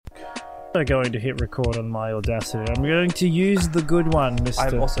I'm going to hit record on my Audacity. I'm going to use the good one,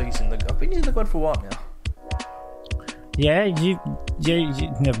 Mr. I'm also using the... I've been using the good one for a while now. Yeah, you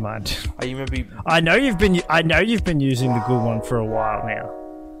never mind. Are you maybe... I know you've been using the good one for a while now.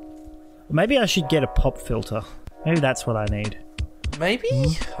 Maybe I should get a pop filter. Maybe that's what I need.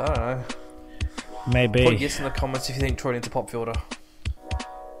 Maybe? I don't know. Maybe. Put yes in the comments if you think Troy needs a pop filter.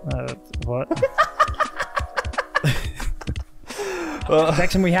 What?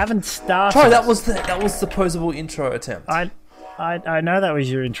 Jackson, we haven't started. Troy, that was the posable intro attempt. I know that was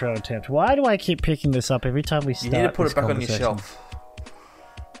your intro attempt. Why do I keep picking this up every time we start? You need to put this it back on your shelf.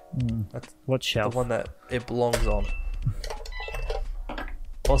 That's what shelf? The one that it belongs on.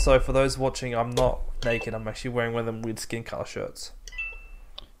 Also, for those watching, I'm not naked. I'm actually wearing one of them weird skin color shirts.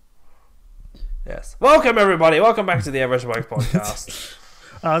 Yes. Welcome, everybody. Welcome back to the Average Bikes podcast.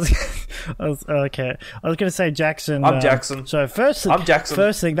 I was okay. I was going to say Jackson. I'm Jackson. So first, I'm Jackson.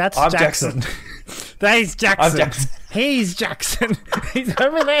 First thing, that's I'm Jackson. He's Jackson. I'm Jackson. He's Jackson. He's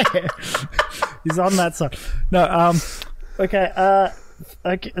over there. He's on that side. No. Okay.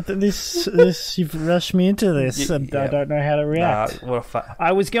 Okay. This. You've rushed me into this, and yeah. I don't know how to react. What a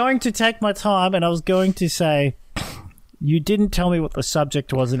I was going to take my time, and I was going to say, you didn't tell me what the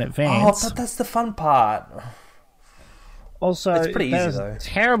subject was in advance. Oh, but that's the fun part. Also, it's pretty easy, was though. a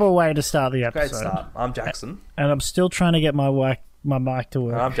terrible way to start the episode. Great start. I'm Jackson. And I'm still trying to get my mic to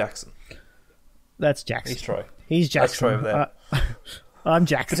work. And I'm Jackson. That's Jackson. He's Troy. He's Jackson. That's Troy over there. I'm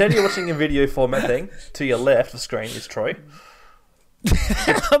Jackson. Pretend you're watching a video format thing. To your left of the screen is Troy.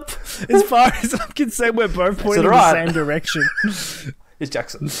 As far as I'm concerned, we're both pointing in the same direction. It's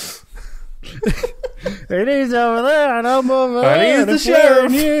Jackson. And he's over there, and I'm over there. And he's the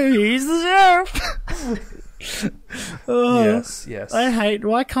sheriff. He's the sheriff. Oh, yes. I hate.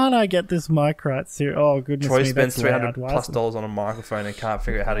 Why can't I get this mic right? Oh goodness Troy me, spends that's loud. $300+ on a microphone and can't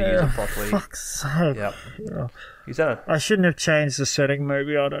figure out how to use it properly. Fuck's sake. Yep. Yeah. He's done it. I shouldn't have changed the setting,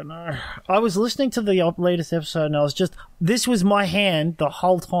 maybe, I don't know. I was listening to the latest episode and this was my hand the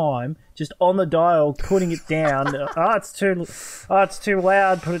whole time, just on the dial, putting it down. It's too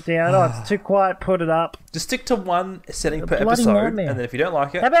loud, put it down. It's too quiet, put it up. Just stick to one setting per episode, nightmare. and then if you don't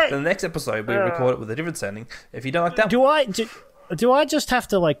like it, then the next episode we record it with a different setting. If you don't like that, do I just have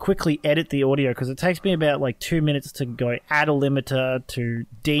to quickly edit the audio? Because it takes me about 2 minutes to go add a limiter to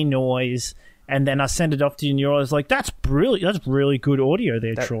denoise. And then I send it off to you, and you're always like, that's brilliant. That's really good audio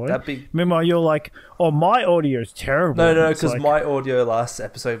there, Troy. Meanwhile, you're like, oh, my audio is terrible. No, because my audio last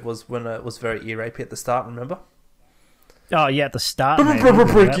episode was when it was very ear-rapey at the start, remember? Oh, yeah, at the start.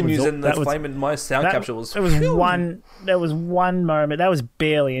 Breaking news, and the flame in my sound capture was... There was one moment. That was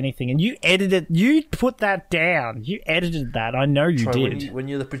barely anything. And you put that down. You edited that. I know you did. When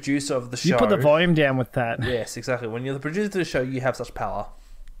you're the producer of the show... You put the volume down with that. Yes, exactly. When you're the producer of the show, you have such power.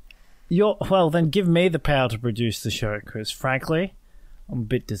 Well, then give me the power to produce the show, because frankly, I'm a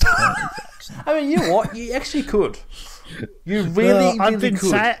bit disappointed. I mean, you know what? You actually could. You really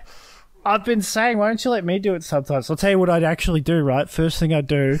could. I've been saying, why don't you let me do it sometimes? I'll tell you what I'd actually do, right? First thing I'd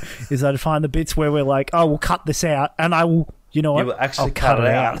do is I'd find the bits where we're like, oh, we'll cut this out, and I will, you know what? You will actually I'll cut it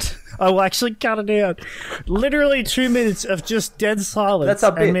out. I will actually cut it out. Literally 2 minutes of just dead silence. That's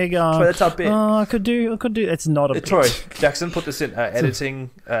our bit. And me going, Troy, that's our bit. Oh, I could do. It's not a bit. Troy, Jackson, put this in editing.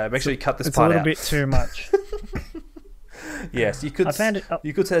 Make sure you cut this part out. It's a little bit too much. Yes, you could.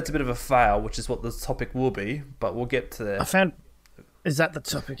 You could say it's a bit of a fail, which is what the topic will be. But we'll get to there. Is that the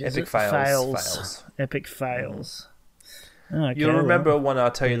topic? Epic fails. Epic fails. Okay, You'll remember when I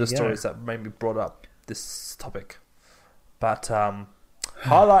tell you the stories that made me brought up this topic. But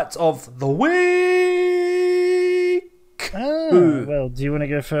highlights of the week. Oh, well, do you want to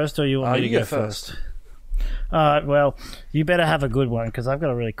go first, or you want me to go first? Well, you better have a good one, because I've got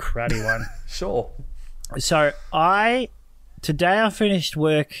a really cruddy one. Sure. So today I finished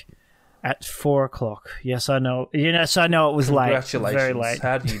work at 4:00. Yes, I know. So I know it was late. Congratulations. Very late.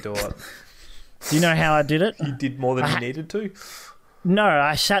 How did you do it? Do you know how I did it? You did more than you needed to? No,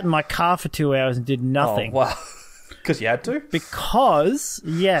 I sat in my car for 2 hours and did nothing. Oh, wow. Because you had to? Because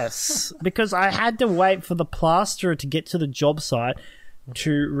I had to wait for the plasterer to get to the job site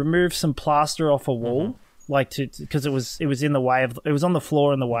to remove some plaster off a wall, because it was in the way it was on the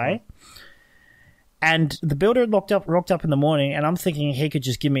floor in the way. And the builder had rocked up in the morning, and I'm thinking he could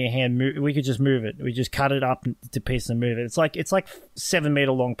just give me a hand. We could just move it. We just cut it up to pieces and move it. It's like 7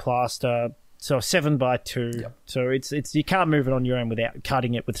 meter long plaster, so 7x2. Yep. So it's you can't move it on your own without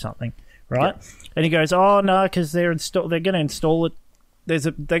cutting it with something, right? Yep. And he goes, "Oh no, because they're going to install it. They're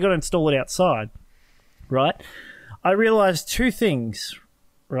going to install it outside, right?" I realized two things,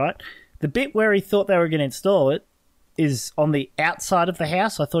 right? The bit where he thought they were going to install it is on the outside of the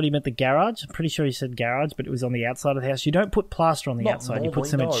house. I thought he meant the garage. I'm pretty sure he said garage, but it was on the outside of the house. You don't put plaster on the outside. You put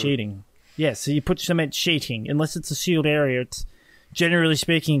cement sheeting. Yeah, so you put cement sheeting. Unless it's a sealed area, it's generally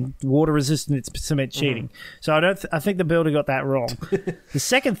speaking water resistant. It's cement sheeting. So I think the builder got that wrong. The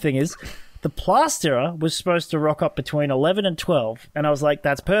second thing is the plasterer was supposed to rock up between 11 and 12, and I was like,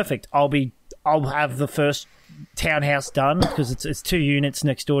 that's perfect. I'll have the first townhouse done because it's 2 units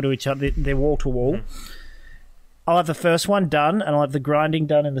next door to each other. They're wall to wall. I'll have the first one done, and I'll have the grinding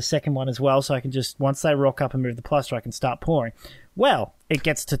done in the second one as well, so I can just, once they rock up and move the plaster, I can start pouring. Well, it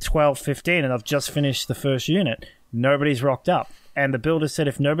gets to 12:15, and I've just finished the first unit. Nobody's rocked up. And the builder said,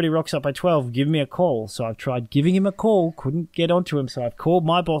 if nobody rocks up by 12, give me a call. So I've tried giving him a call, couldn't get onto him, so I've called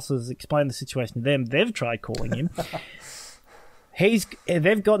my bosses, explained the situation to them. They've tried calling him. He's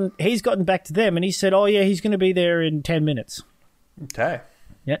gotten back to them, and he said, oh, yeah, he's going to be there in 10 minutes. Okay.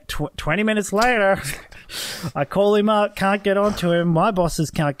 Yeah, 20 minutes later, I call him up, can't get onto him. My bosses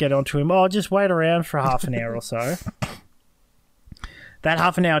can't get onto him. Oh, just wait around for half an hour or so. That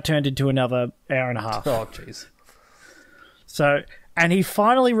half an hour turned into another hour and a half. Oh, jeez. So, and he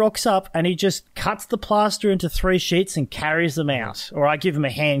finally rocks up and he just cuts the plaster into 3 sheets and carries them out. Or I give him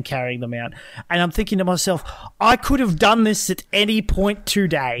a hand carrying them out. And I'm thinking to myself, I could have done this at any point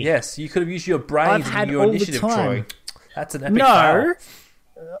today. Yes, you could have used your brains and your initiative, Troy. That's an epic fail.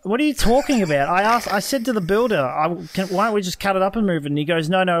 What are you talking about? I said to the builder, why don't we just cut it up and move it? And he goes,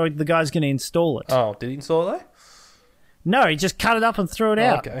 no, the guy's going to install it. Oh, did he install it though? No, he just cut it up and threw it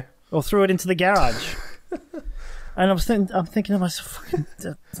out. Okay. Or threw it into the garage. And I'm thinking to myself,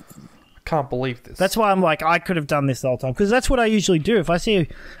 I can't believe this. That's why I'm like, I could have done this the whole time. Because that's what I usually do. If I see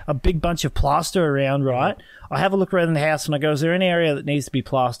a big bunch of plaster around, right, I have a look around the house and I go, is there any area that needs to be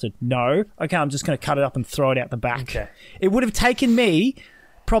plastered? No. Okay, I'm just going to cut it up and throw it out the back. Okay. It would have taken me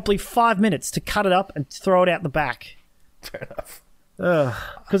probably 5 minutes to cut it up and throw it out the back. Fair enough.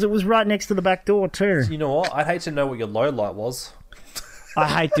 Because it was right next to the back door too. You know what? I'd hate to know what your low light was. I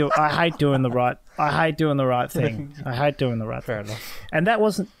hate doing the right thing. I hate doing the right thing. Fair enough. And that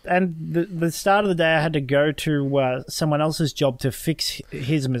wasn't. And the start of the day, I had to go to someone else's job to fix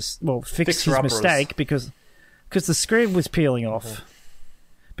his mistake because the screed was peeling off.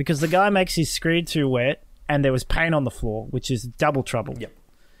 Because the guy makes his screed too wet, and there was paint on the floor, which is double trouble. Yep.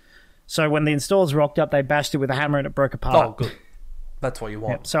 So when the installers rocked up, they bashed it with a hammer and it broke apart. Oh, good. That's what you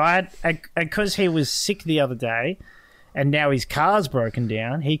want. Yep. So because he was sick the other day, and now his car's broken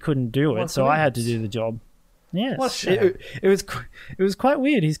down, he couldn't do it. So I had to do the job. Yes, what a shame. It was quite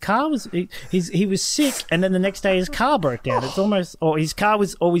weird. His car was he was sick, and then the next day his car broke down. It's almost his car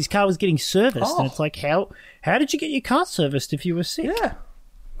was getting serviced, and it's like how did you get your car serviced if you were sick?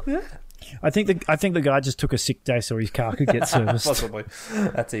 Yeah. I think the guy just took a sick day so his car could get serviced. Possibly.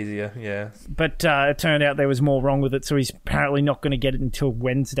 That's easier, yeah. But it turned out there was more wrong with it, so he's apparently not going to get it until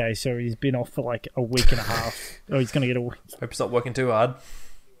Wednesday, so he's been off for like a week and a half. Or he's going to get a week. Hope he's not working too hard.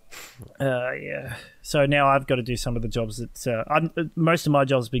 Yeah. So now I've got to do some of the jobs that... most of my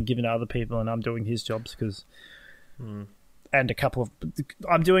jobs have been given to other people, and I'm doing his jobs because... And a couple of...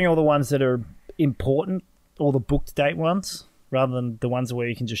 I'm doing all the ones that are important, all the booked date ones, rather than the ones where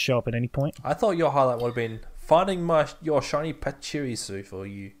you can just show up at any point. I thought your highlight would have been finding your shiny Pachirisu for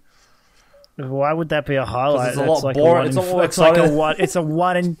you. Why would that be a highlight? It's a lot boring. It's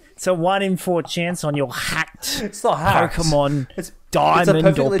a 1 in 4 chance on your hacked. It's not hacked. Pokemon it's Diamond a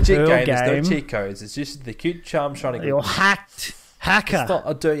perfectly or legit Pearl game. game. There's no cheat codes. It's just the cute charm shiny. You're hacked hacker. It's not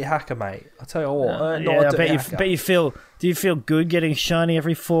a dirty hacker, mate. I tell you what, not yeah, a dirty hacker. Bet you feel. Do you feel good getting shiny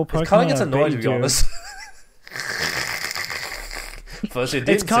every 4 Pokemon? It kind of gets annoying, to be honest. First, it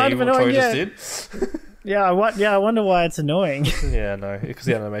didn't it's kind see of what annoying, Troy just did. Yeah, I wonder why it's annoying. Yeah, no, because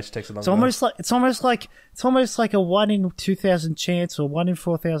the animation takes a long It's time. almost like a 1 in 2,000 chance, or 1 in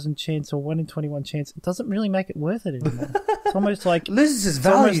 4,000 chance, or 1 in 21 chance. It doesn't really make it worth it anymore. It's almost like loses its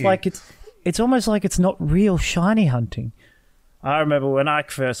value. It's almost like it's not real shiny hunting. I remember when I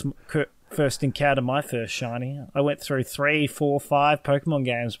first encountered my first shiny. I went through 3, 4, 5 Pokemon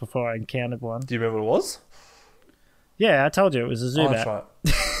games before I encountered one. Do you remember what it was? Yeah, I told you it was a Zubat. Oh, that's right.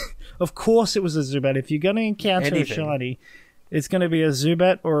 Of course it was a Zubat. If you're going to encounter a shiny, it's going to be a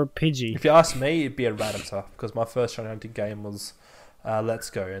Zubat or a Pidgey. If you ask me, it'd be a Rattata, because my first shiny hunting game was Let's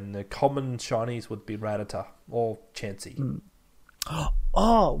Go, and the common shinies would be Rattata or Chansey.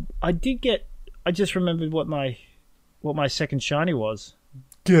 Oh, I just remembered what my second shiny was.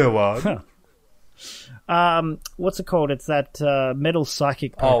 Go on. What's it called? It's that metal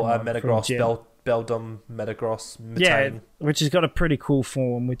psychic Pokemon. Metagross, Beldum, Metagross, Metang. Yeah, which has got a pretty cool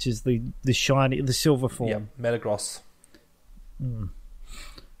form, which is the shiny, the silver form. Yeah, Metagross.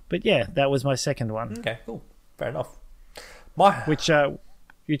 But yeah, that was my second one. Okay, cool. Fair enough. which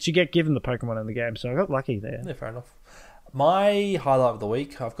you get given the Pokemon in the game. So I got lucky there. Yeah, fair enough. My highlight of the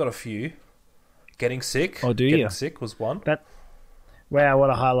week, I've got a few. Getting sick. Oh, do you? Getting sick was one. Wow, what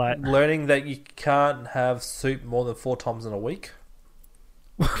a highlight. Learning that you can't have soup more than 4 times in a week.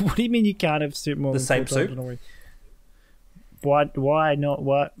 What do you mean you can't have soup more The than same 4 times soup? in a week? Why not?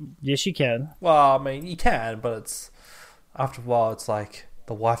 What? Yes, you can. Well, I mean, you can, but it's after a while, it's like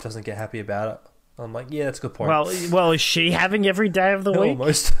the wife doesn't get happy about it. I'm like, yeah, that's a good point. Well, is she having every day of the week?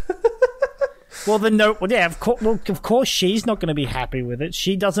 Almost. Well, then no. Well, yeah, of course, she's not going to be happy with it.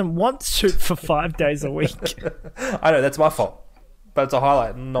 She doesn't want soup for 5 days a week. I know that's my fault, but it's a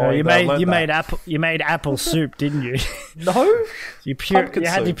highlight. No, you made apple soup, didn't you? No, you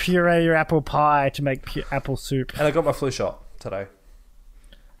had to puree your apple pie to make apple soup. and I got my flu shot today.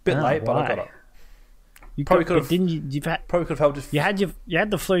 Bit late, but I got it. You probably could have. Didn't you? Probably could have helped if you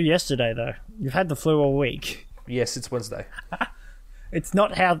had the flu yesterday though. You've had the flu all week. Yes, it's Wednesday. It's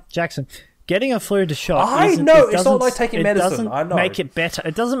not how Jackson. Getting a flu shot. I know it's not like taking medicine. I know. Make it better.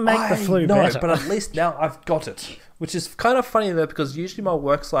 It doesn't make the flu better. But at least now I've got it, which is kind of funny though because usually my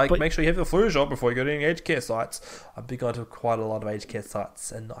work's like make sure you have the flu shot before you go to any aged care sites. I've been going to quite a lot of aged care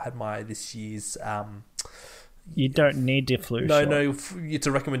sites and not had my this year's. You don't need the flu shot. No, it's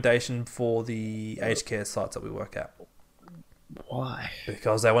a recommendation for the aged care sites that we work at. Why?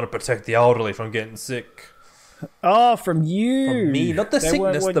 Because they want to protect the elderly from getting sick. Oh, from you. From me, not the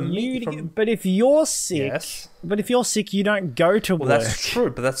sickness, the me. But if you're sick, you don't go to work. Well, that's true,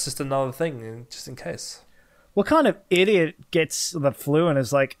 but that's just another thing, just in case. What kind of idiot gets the flu and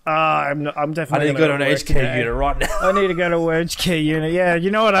is like, I'm definitely. I need to go to an aged care unit right now. I need to go to an aged care unit. Yeah, you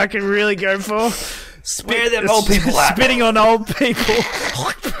know what I could really go for? Where them old people at? Spitting on old people.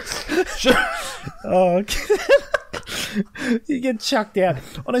 Oh, okay. You get chucked out.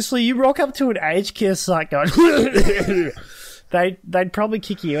 Honestly, you rock up to an aged care site going, they'd probably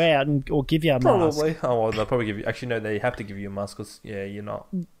kick you out or give you a mask. Probably. Oh, well, they'll probably give you... Actually, no, they have to give you a mask because, you're not...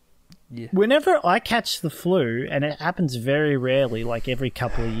 Yeah. Whenever I catch the flu, and it happens very rarely, like every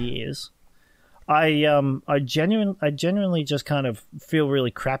couple of years, I genuinely just kind of feel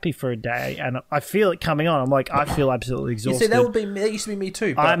really crappy for a day, and I feel it coming on. I'm like, I feel absolutely exhausted. You see, that used to be me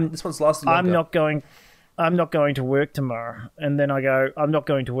too, but this one's lasted longer. I'm not going to work tomorrow, and then I go, I'm not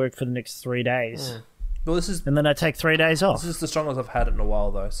going to work for the next 3 days. Well, and then I take 3 days off. This is the strongest I've had it in a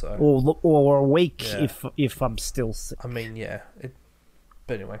while, though. So or a week if I'm still sick. I mean, yeah.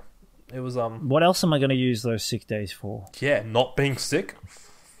 But anyway, it was What else am I going to use those sick days for? Yeah, not being sick.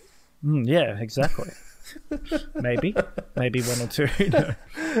 Yeah, exactly. maybe 1 or 2. No.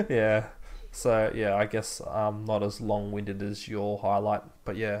 Yeah. So yeah, I guess I'm not as long-winded as your highlight,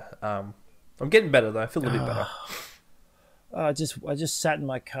 but yeah, I'm getting better though. I feel a bit better. I just sat in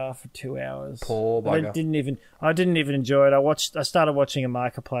my car for 2 hours. Poor bugger. I didn't even enjoy it. I started watching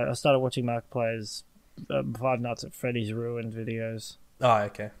Markiplier's Five Nights at Freddy's Ruined videos. Oh,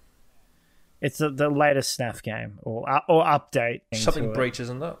 okay. It's the latest FNAF game or update. Something Breach,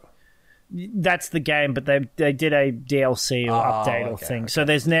 isn't it? That's the game, but they did a DLC or update or thing. Okay. So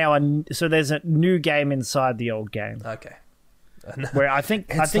there's now there's a new game inside the old game. Okay. Where I think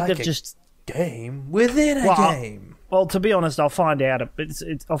they've just game within a game. Well, to be honest, I'll find out.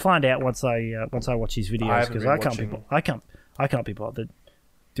 I'll find out once I watch these videos because I can't be bothered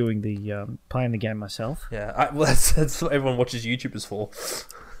doing the playing the game myself. Yeah, that's what everyone watches YouTubers for.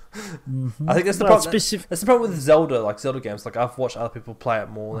 Mm-hmm. I think that's the problem. That's the problem with Zelda, like Zelda games. Like I've watched other people play it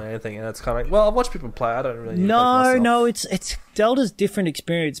more than anything, and it's kind of like, well, I've watched people play. I don't really. No, it's Zelda's different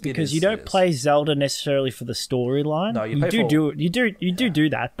experience because you don't play Zelda necessarily for the storyline. No, you do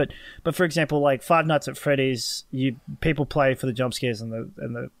that, but for example, like Five Nights at Freddy's, people play for the jump scares and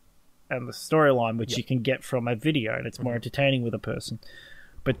the storyline, which you can get from a video, and it's more entertaining with a person.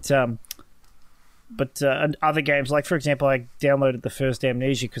 But other games, like for example, I downloaded the first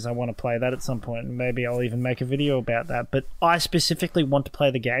Amnesia because I want to play that at some point, and maybe I'll even make a video about that. But I specifically want to play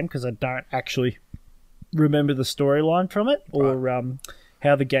the game because I don't actually remember the storyline from it or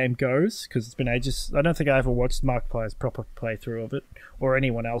how the game goes because it's been ages. I don't think I ever watched Markiplier's proper playthrough of it or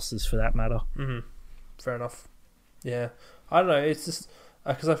anyone else's for that matter. Mm-hmm. Fair enough. Yeah, I don't know. It's just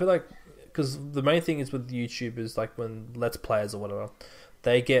because I feel like because the main thing is with YouTubers, like when Let's Players or whatever,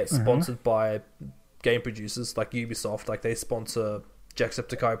 they get sponsored by game producers like Ubisoft, like they sponsor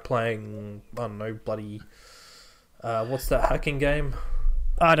Jacksepticeye playing, I don't know, bloody what's that hacking game?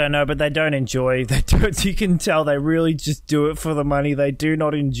 I don't know, but they don't enjoy. They don't. You can tell they really just do it for the money. They do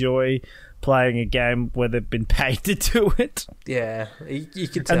not enjoy playing a game where they've been paid to do it. Yeah, you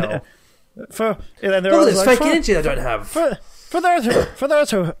can tell. There's fake energy they don't have. For those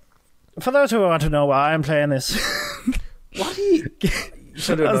who want to know why I'm playing this. What are you?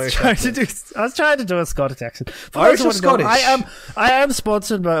 I was trying to do a Scottish accent. Irish or Scottish? I am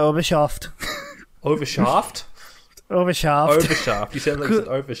sponsored by Overshaft. Overshaft? Overshaft. Overshaft. You sound like you said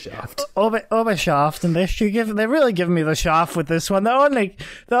Overshaft. Overshaft, and they're really giving me the shaft with this one. They're only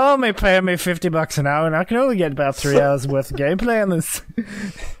paying me $50 an hour, and I can only get about 3 hours worth of gameplay on this.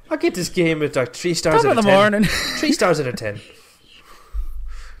 I get this game at like 3 stars Top out of of 10. the morning. 3 stars out of 10.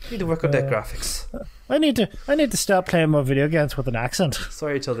 Need to work on that graphics. I need to start playing more video games with an accent.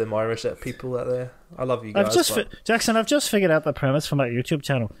 Sorry to them Irish people out there. I love you guys. Jackson, I've just figured out the premise for my YouTube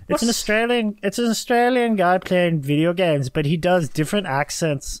channel. It's an Australian guy playing video games, but he does different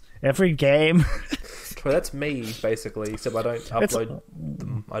accents every game. Well, that's me basically, except I don't upload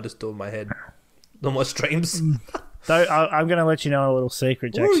them. I just do it in my head. No more streams. So I'm going to let you know a little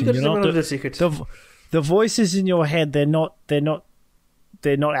secret, Jackson. Secret. The voices in your head, they're not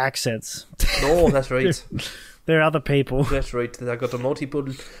accents. No, that's right. They're other people. That's right. I got the multiple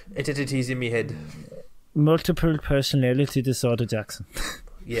entities in my head. Multiple personality disorder, Jackson.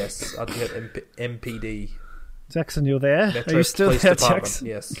 Yes, I have MPD. Jackson, you're there? Metro Are you still Police there, Department. Jackson?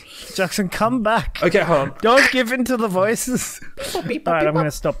 Yes. Jackson, come back. Okay, hold on. Don't give in to the voices. All right, I'm going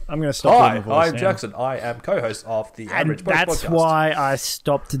to stop. I'm going to stop. Hi, doing the voice I'm now. Jackson. I am co-host of the And Average Post that's podcast. why I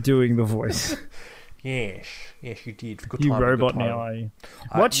stopped doing the voice. Yes, you did. Good You time, robot good time. now, are you?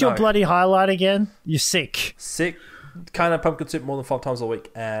 What's your no. bloody highlight again? You're sick. Sick. Kind of pumpkin soup more than 5 times a week,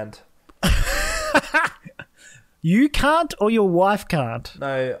 and You can't, or your wife can't.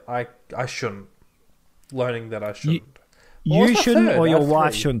 no, I shouldn't. Learning that I shouldn't. You what's my shouldn't, third? or I your have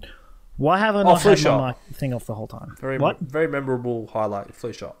wife 3. shouldn't. Why haven't I flu had shot. my thing off the whole time? What? What? Very memorable highlight.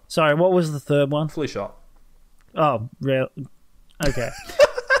 Flu shot. Sorry, what was the third one? Flu shot. Oh, real. Okay.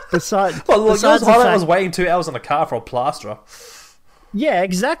 Besides, Well, look, besides yours the highlight fact- was waiting 2 hours in a car for a plasterer. Yeah,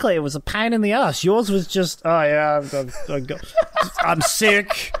 exactly. It was a pain in the ass. Yours was just, oh yeah, I'm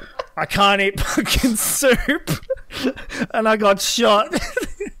sick. I can't eat pumpkin soup, and I got shot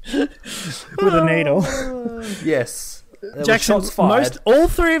with a needle. Yes. There were Jackson, shots fired. all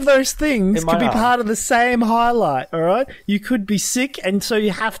 3 of those things In my could be arm. part of the same highlight. All right, you could be sick, and so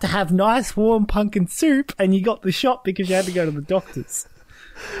you have to have nice warm pumpkin soup, and you got the shot because you had to go to the doctors.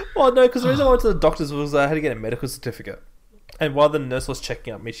 Well, no, because the reason I went to the doctors was I had to get a medical certificate. And while the nurse was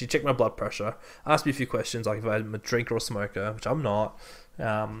checking up me, she checked my blood pressure, asked me a few questions, like if I'm a drinker or smoker, which I'm not.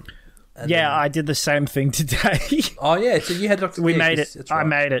 And Yeah, then- I did the same thing today. Oh, yeah, so you had Dr. We yeah, made 'cause it. that's I right.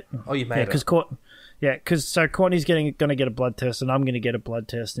 made it. Oh, you made Yeah, it. because Courtney's going to get a blood test, and I'm going to get a blood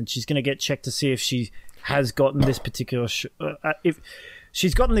test, and she's going to get checked to see if she has gotten this particular if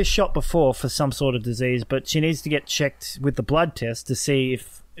she's gotten this shot before for some sort of disease, but she needs to get checked with the blood test to see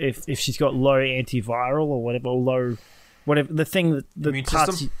if she's got low antiviral or whatever, or low whatever the thing that the Immune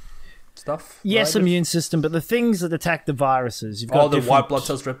parts. system? Stuff? Yes, right? immune system, but the things that attack the viruses. You've got Oh, the different white blood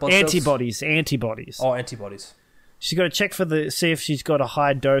cells, red blood cells? antibodies. Oh, antibodies. She's got to check see if she's got a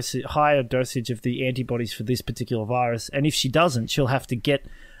higher dosage of the antibodies for this particular virus, and if she doesn't, she'll have to get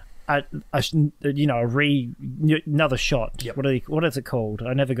another shot. Yep. What is it called?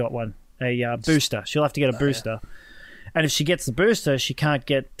 I never got one. A booster. She'll have to get a booster, and if she gets the booster, she can't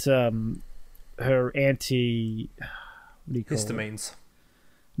get her anti. What do you call it? Histamines.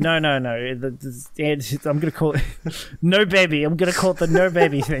 No. I'm going to call it no baby. I'm going to call it the no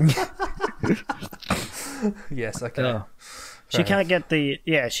baby thing. Yes, okay. Oh. She can't get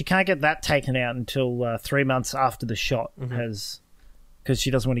that taken out until 3 months after the shot has, because she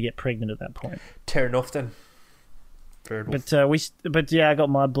doesn't want to get pregnant at that point. Fair enough then. Fair enough. But I got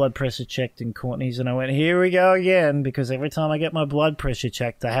my blood pressure checked in Courtney's, and I went, here we go again, because every time I get my blood pressure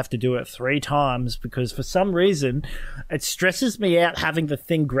checked, I have to do it 3 times, because for some reason it stresses me out having the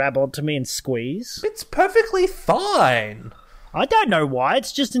thing grab onto me and squeeze. It's perfectly fine. I don't know why.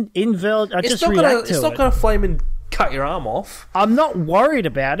 It's just an invalid. It's not going to flame and cut your arm off. I'm not worried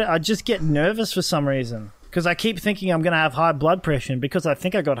about it. I just get nervous for some reason. Because I keep thinking I'm going to have high blood pressure. And because I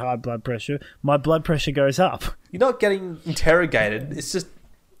think I got high blood pressure, my blood pressure goes up. You're not getting interrogated. It's just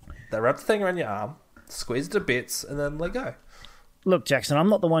they wrap the thing around your arm, squeeze it to bits, and then let go. Look, Jackson, I'm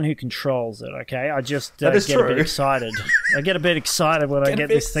not the one who controls it, okay? I just That is get a bit true. excited. I get a bit excited when I Get a get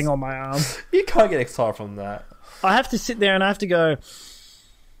bit- this thing on my arm. You can't get excited from that. I have to sit there and I have to go,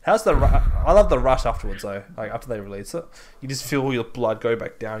 How's the? I love the rush afterwards though. Like after they release it, you just feel all your blood go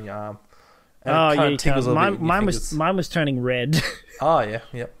back down your arm. And oh, it kinda yeah, tingles a little bit in your mine fingers. was turning red. Oh yeah,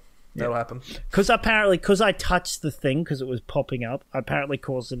 yep. That'll happen. Because I touched the thing because it was popping up, I apparently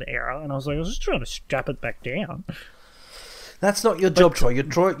caused an error. And I was like, I was just trying to strap it back down. That's not your job, Troy. Your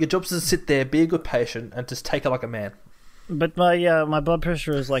job is to sit there, be a good patient, and just take it like a man. But my blood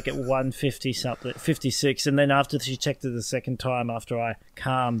pressure was like at 150 something, 56, and then after she checked it the second time after I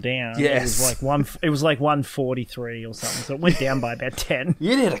calmed down, Yes. it was like 143 or something. So it went down by about 10.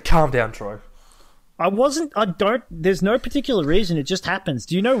 You need to calm down, Troy. There's no particular reason. It just happens.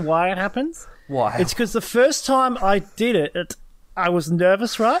 Do you know why it happens? Why? It's because the first time I did it, I was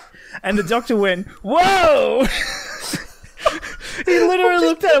nervous, right? And the doctor went, "Whoa!" He literally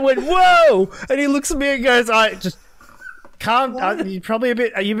looked at it and went, "Whoa!" And he looks at me and goes, "I just calm. You probably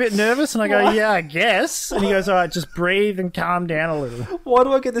are you a bit nervous?" And I go, "Yeah, I guess." And he goes, "All right, just breathe and calm down a little." Why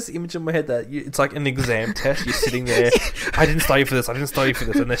do I get this image in my head that it's like an exam test? You're sitting there. I didn't study for this. And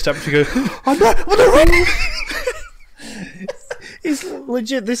they stop and you go, "I'm not ready." It's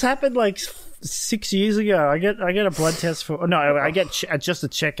legit. This happened like 6 years ago. I get a blood test for. No, I get just a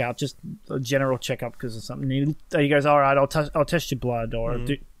checkup, just a general checkup because of something. He goes, "All right, I'll test your blood or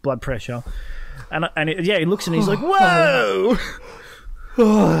do blood pressure." He looks and he's like, "Whoa!"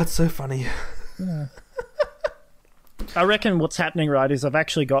 Oh, that's so funny. I reckon what's happening, right, is I've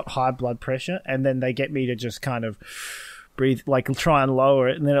actually got high blood pressure, and then they get me to just kind of breathe, like try and lower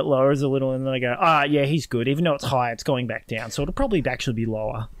it, and then it lowers a little, and then I go, yeah, he's good. Even though it's high, it's going back down, so it'll probably actually be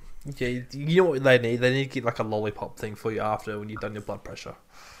lower. Yeah, you know what they need? They need to get like a lollipop thing for you after when you've done your blood pressure.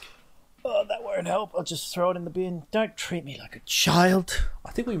 Oh, that won't help. I'll just throw it in the bin. Don't treat me like a child.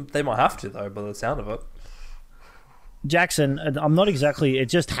 I think they might have to though, by the sound of it. Jackson, I'm not exactly. It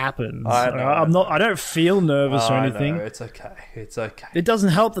just happens. I know. I don't feel nervous or anything. No, it's okay. It's okay. It doesn't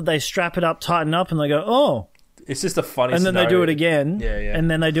help that they strap it up, tighten up, and they go, "Oh." It's just a funny. And then scenario. they do it again. Yeah. And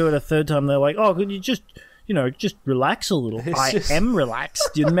then they do it a third time. They're like, "Oh, could you just relax a little?" I am relaxed.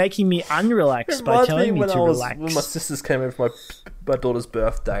 You're making me unrelaxed by telling me to relax. When my sisters came over for my daughter's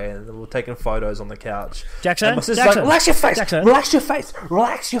birthday and we were taking photos on the couch. Jackson, and my sister's like, "Relax your face. Jackson. Relax your face.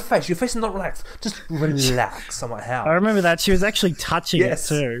 Relax your face. Your face is not relaxed. Just relax." I'm like, "How?" I remember that. She was actually touching it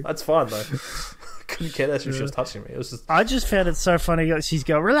too. That's fine though. Couldn't care that she was touching me. It was just. I just found it so funny that she's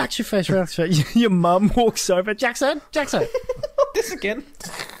going, "Relax your face, relax your face." Your mum walks over, Jackson. This again.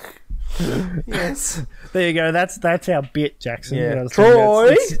 Yes. There you go. That's our bit, Jackson. Yeah. You know,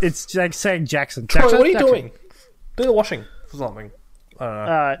 Troy. It's like saying Jackson. Troy, Jackson, what are you Jackson. doing? Do the washing for something. I don't know. All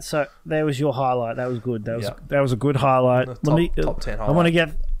right, so there was your highlight. That was good. That was a good The highlight. top 10 highlight.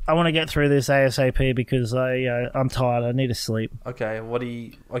 I want to get through this ASAP because I'm tired. I need to sleep. Okay,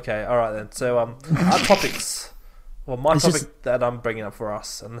 okay, alright then. So, our topics. Well, my topic that I'm bringing up for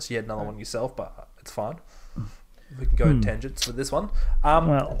us, unless you had another one yourself, but it's fine. We can go in tangents with this one.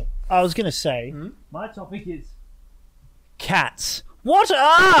 Well, I was going to say, my topic is cats. What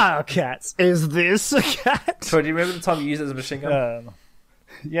are cats? Is this a cat? So, do you remember the time you used it as a machine gun?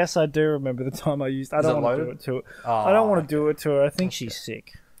 Yes, I do remember the time I used. I don't want to do it to her. Oh, I don't want to do it to her. I think she's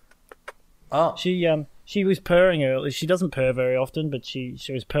sick. Oh. She was purring earlier. She doesn't purr very often, but she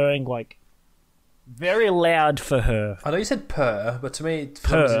was purring like very loud for her. I know you said purr, but to me, for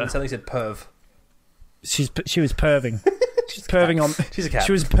some reason, it sounded like you said perv. She was perving. She's perving on. She's a cat.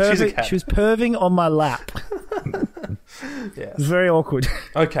 She was perving. She's a cat. She was perving on my lap. Yeah. It was very awkward.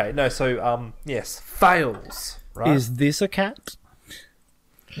 Okay, no. So, yes, fails. Right? Is this a cat?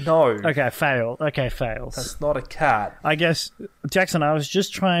 No. Okay, fail. Okay, fails. That's not a cat. I guess, Jackson, I was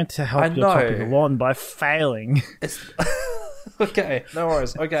just trying to help I your topic know. along by failing. It's okay, no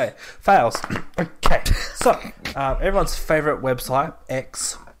worries. Okay, fails. Okay, so everyone's favorite website,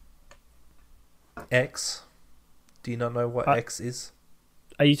 X. X. Do you not know what X is?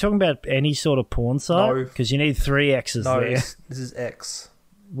 Are you talking about any sort of porn site? No. Because you need 3 X's No, there. this is X.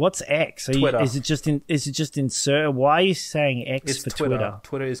 What's X? Twitter. Is it just insert? Why are you saying X It's for Twitter. Twitter?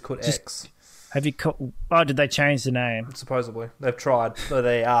 Twitter is called X. Have you? Did they change the name? Supposedly, they've tried. No,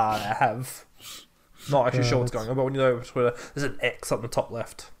 they have. Not actually sure what's going on, but when you know Twitter, there's an X up the top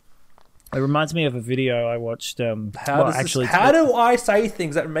left. It reminds me of a video I watched. How do I say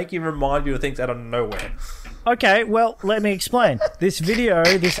things that make you remind you of things out of nowhere? Okay, well, let me explain. This video,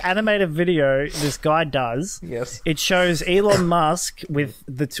 this animated video, this guy does. Yes. It shows Elon Musk with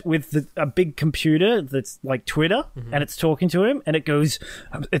a big computer that's like Twitter, and it's talking to him, and it goes,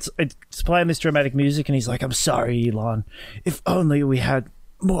 it's playing this dramatic music, and he's like, "I'm sorry, Elon. If only we had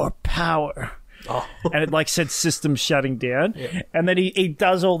more power." Oh. And it like said system shutting down, and then he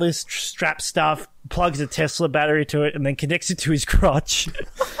does all this strap stuff, plugs a Tesla battery to it, and then connects it to his crotch.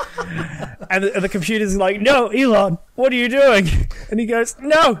 and the computer's like, "No, Elon, what are you doing?" And he goes,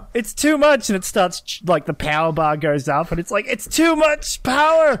 "No, it's too much." And it starts like the power bar goes up, and it's like, "It's too much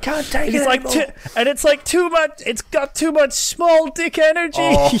power. Can't take and it it's like anymore." and it's like too much. It's got too much small dick energy.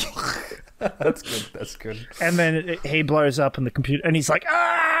 Oh. That's good. That's good. And then he blows up and the computer... And he's like,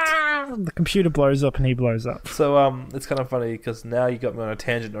 ah! The computer blows up and he blows up. So it's kind of funny because now you got me on a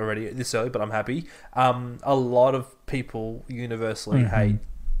tangent already this early, but I'm happy. A lot of people universally hate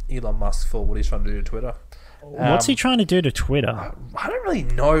Elon Musk for what he's trying to do to Twitter. What's he trying to do to Twitter? I don't really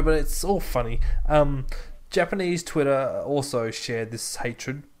know, but it's all funny. Japanese Twitter also shared this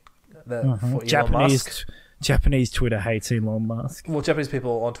hatred for Elon Musk. Japanese Twitter hates Elon Musk. Well, Japanese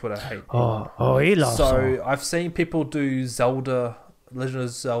people on Twitter hate Elon. Elon. So I've seen people do Legend of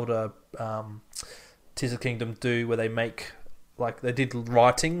Zelda, Tears of the Kingdom where they make, like, they did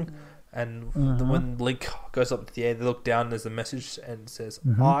writing, and when Link goes up to the air, they look down and there's a message and it says,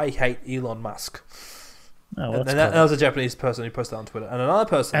 I hate Elon Musk. Oh, and that was a Japanese person who posted that on Twitter. And another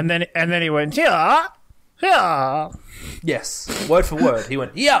person... And then he went, yeah, yeah. Yes, word for word. He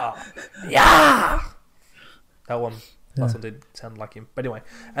went, yeah, yeah. That one, last one did sound like him. But anyway,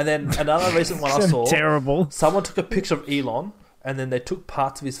 and then another recent one I saw. Terrible. Someone took a picture of Elon, and then they took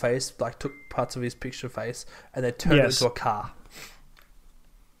parts of his face, took parts of his picture face, and they turned it into a car.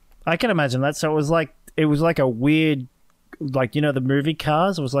 I can imagine that. So it was like a weird, like, you know, the movie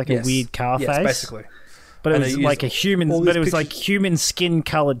Cars. It was like a weird car face. Yes, basically. But it was like a human. But it was like human skin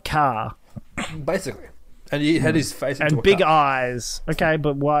colored car. Basically. And he had his face into and big eyes. Okay,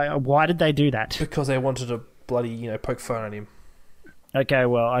 but why did they do that? Because they wanted to bloody, poke fun at him. Okay,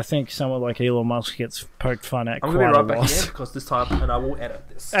 well, I think someone like Elon Musk gets poked fun at I'm quite a lot. I'm going to be right back here because this time, and I will edit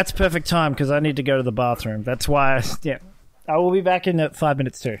this. That's perfect time because I need to go to the bathroom. That's why, I will be back in 5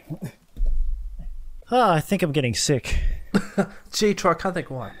 minutes too. I think I'm getting sick. Gee, Troy, I can't think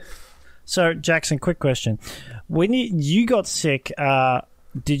why. So, Jackson, quick question. When you got sick,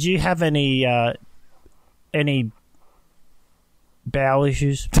 did you have any bowel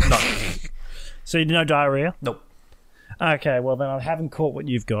issues? No. So you no diarrhea? Nope. Okay, well then I haven't caught what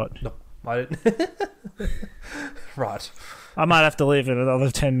you've got. Nope. I didn't. Right. I might have to leave in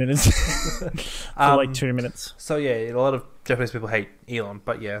another 10 minutes. For like 2 minutes. So yeah, a lot of Japanese people hate Elon,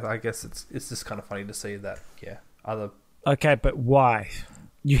 but yeah, I guess it's just kind of funny to see that, other... Okay, but why?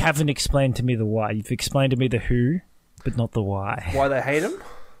 You haven't explained to me the why. You've explained to me the who, but not the why. Why they hate him?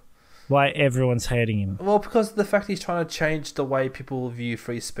 Why everyone's hating him? Well, because of the fact he's trying to change the way people view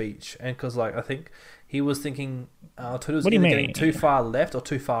free speech, and because, like, I think he was thinking Twitter was either getting too far left or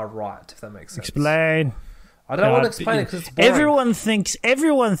too far right, if that makes sense. Explain. I don't want to explain it because it's boring.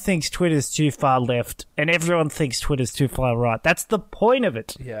 Everyone thinks Twitter's too far left, and everyone thinks Twitter's too far right. That's the point of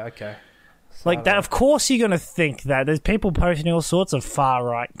it. Yeah, okay. So like that, of course you're going to think that. There's people posting all sorts of far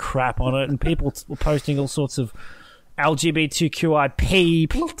right crap on it, and people posting all sorts of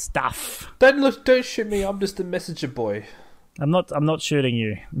LGBTQIP stuff. Don't shoot me. I'm just a messenger boy. I'm not shooting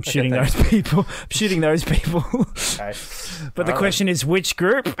you. I'm shooting those people. I'm shooting those people. Okay. But the question is, which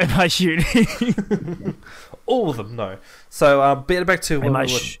group am I shooting? All of them, no. So, back to what we were trying to get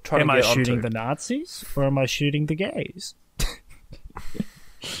onto. Am I shooting the Nazis or am I shooting the gays?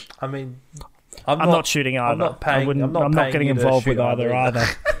 I mean, I'm not shooting either. I'm not getting involved with either.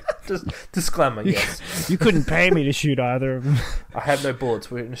 Just disclaimer, yes. You couldn't pay me to shoot either of them. I have no bullets.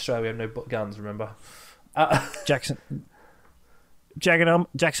 We're in Australia. We have no guns, remember? Jackson,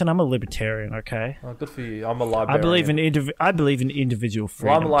 I'm a libertarian, okay? Oh, good for you. I'm a librarian. I believe in individual freedom.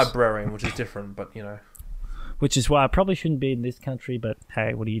 Well, I'm a librarian, which is different, but, Which is why I probably shouldn't be in this country, but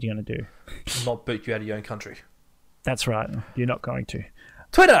hey, what are you going to do? Not boot you out of your own country. That's right. You're not going to.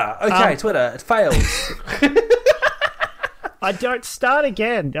 Twitter! Okay, Twitter. It fails. Don't start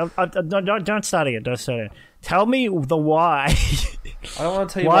again. Don't start again. Don't start again. Tell me the why. I don't want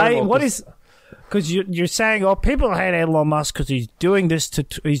to tell you why. What is... Because you're saying, people hate Elon Musk because he's doing this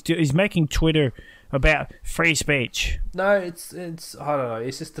he's making Twitter about free speech. No, it's I don't know.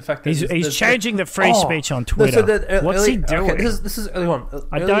 It's just the fact that he's changing the free speech on Twitter. What's he doing? Okay, this is early on.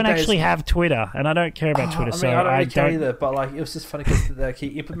 I don't actually have Twitter, and I don't care about Twitter. I don't really care either. But like, it was just funny because he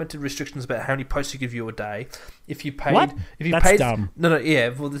implemented restrictions about how many posts you could view a day. If you paid, That's dumb. No, yeah.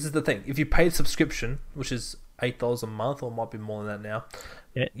 Well, this is the thing. If you paid subscription, which is $8 a month, or might be more than that now.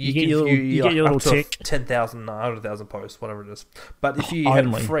 Yeah, you get your little tick. 10,000, 100,000 posts, whatever it is. But if you had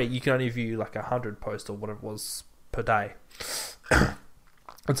it free, you can only view like 100 posts or whatever it was per day.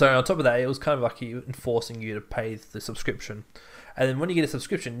 And so on top of that, it was kind of like he enforcing you to pay the subscription. And then when you get a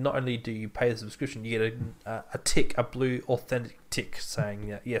subscription, not only do you pay the subscription, you get a tick, a blue authentic tick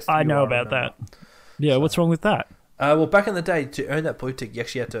saying, yes, I know about that. Yeah, what's wrong with that? Well, back in the day, to earn that blue tick, you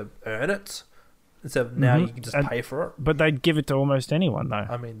actually had to earn it. So now you can just pay for it. But they'd give it to almost anyone, though.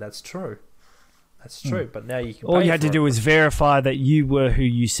 I mean, that's true. That's true, but now you can All pay you had for to do was verify that you were who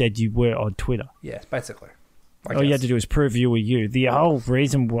you said you were on Twitter. Yes, basically. All you had to do was prove you were you. The whole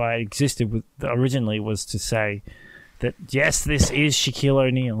reason why it existed originally was to say that, yes, this is Shaquille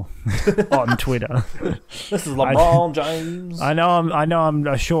O'Neal on Twitter. This is LeBron James. I know I'm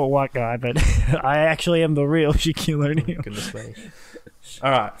a short white guy, but I actually am the real Shaquille O'Neal. Goodness me.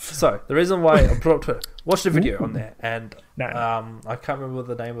 All right, so the reason why I put up Twitter, watched a video on there, and I can't remember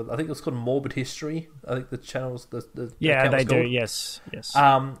the name of it. I think it was called Morbid History. I think the channel was the yeah, account they was do. called. Yes.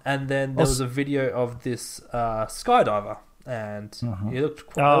 And then there was a video of this skydiver, and he looked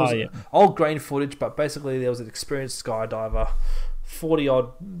quite old grain footage, but basically there was an experienced skydiver,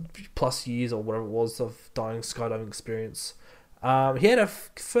 40-odd plus years or whatever it was of skydiving experience. He had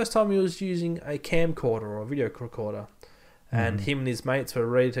first time he was using a camcorder or a video recorder. And him and his mates were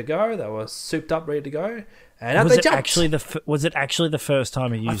ready to go. They were souped up, ready to go. And was they jumped. Was it actually the first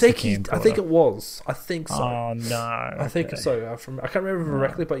time he used the camcorder? I think it was. I think so. Oh no! I think so. I can't remember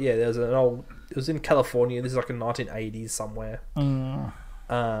directly, but yeah, there's an old. It was in California. This is like in 1980s somewhere.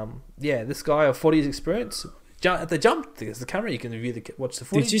 Yeah, this guy of 40 years experience. They jumped. There's the camera. You can watch the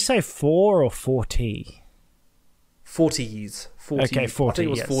footage. Did you say 4 or 40? 40 years. 40. Okay, 40. I think it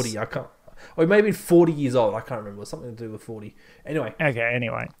was 40. I can't. Or maybe 40 years old. I can't remember. It was something to do with 40. Anyway. Okay,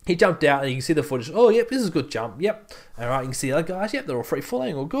 anyway. He jumped out and you can see the footage. Oh, yep, this is a good jump. Yep. All right, you can see the other guys. Yep, they're all free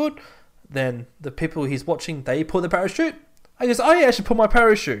falling, all good. Then the people he's watching, they pull the parachute. I goes, oh yeah, I should pull my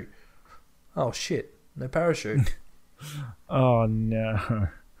parachute. Oh shit, no parachute. Oh no.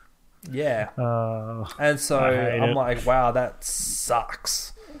 Yeah. Oh, and so I'm like, wow, that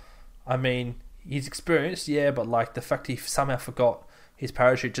sucks. I mean, he's experienced, yeah, but like the fact he somehow forgot his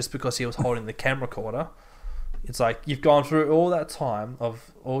parachute just because he was holding the camera recorder. It's like you've gone through all that time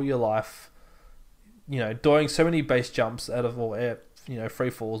of all your life, doing so many base jumps out of all air,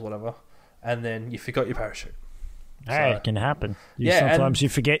 free falls, whatever, and then you forgot your parachute. Hey, it can happen. Sometimes you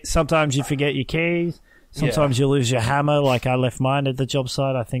forget your keys. Sometimes you lose your hammer, like I left mine at the job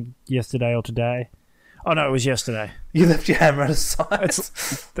site, I think yesterday or today. Oh no, it was yesterday. You left your hammer at a site?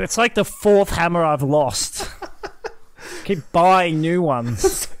 It's like the 4th hammer I've lost. Keep buying new ones.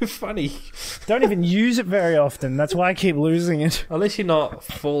 That's so funny. Don't even use it very often. That's why I keep losing it. Unless you're not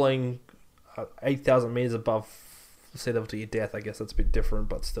falling 8,000 meters above sea level to your death, I guess that's a bit different,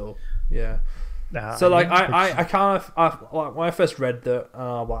 but still, yeah. So like I kind of like when I first read that,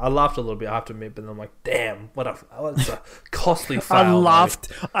 I laughed a little bit, I have to admit, but then I'm like, damn, that's a costly fail.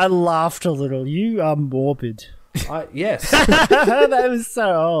 I laughed a little. You are morbid. Yes. That was so.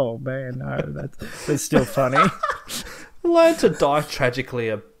 Oh man, no, that's still funny. Learn to die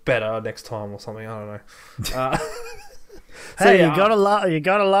tragically better next time or something. I don't know. Hey, you gotta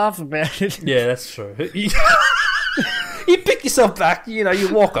laugh about it. Yeah, that's true. You pick yourself back. You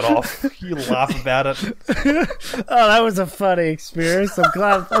walk it off. You laugh about it. Oh, that was a funny experience. I'm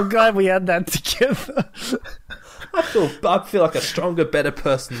glad we had that together. I feel like a stronger, better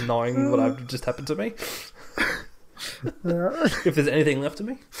person knowing what just happened to me. If there's anything left of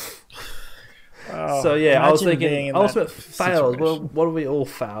me. Oh, so yeah, I was thinking. I was about fails. Well, what have we all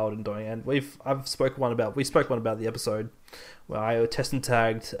failed in doing? And we spoke one about the episode where I test and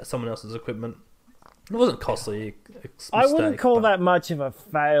tagged someone else's equipment. It wasn't costly. I wouldn't call that much of a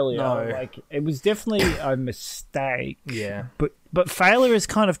failure. No. Like it was definitely a mistake. Yeah, but failure is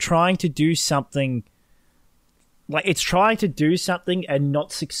kind of trying to do something. Like it's trying to do something and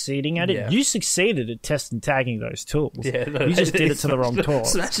not succeeding at it. Yeah. You succeeded at test and tagging those tools. Yeah, no, you just did it to the wrong tool.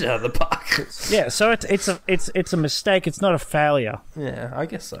 Smash it out of the park. Yeah, so it's a mistake. It's not a failure. Yeah, I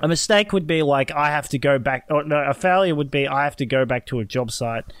guess so. A mistake would be like I have to go back. Or no, a failure would be I have to go back to a job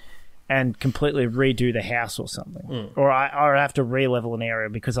site and completely redo the house or something, or I have to re-level an area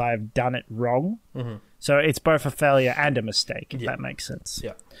because I have done it wrong. Mm-hmm. So it's both a failure and a mistake. If that makes sense.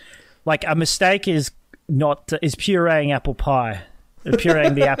 Yeah, like a mistake is pureeing apple pie,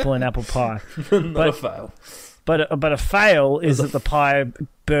 pureeing the apple in apple pie. Not a fail. But a fail is that the pie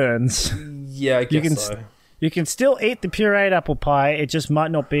burns. Yeah, I guess so. You can still eat the pureed apple pie. It just might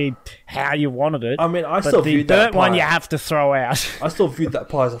not be how you wanted it. I mean, I still viewed that pie. The burnt one you have to throw out. I still viewed that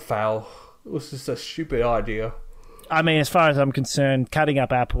pie as a fail. It was just a stupid idea. I mean, as far as I'm concerned, cutting up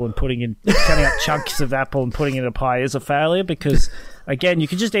chunks of apple and putting it in a pie is a failure because, again, you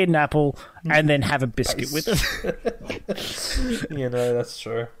can just eat an apple and then have a biscuit with it. That's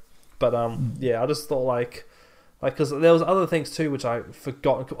true. But yeah, I just thought because there was other things too which I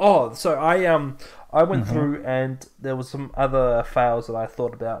forgot. Oh, so I went through and there was some other fails that I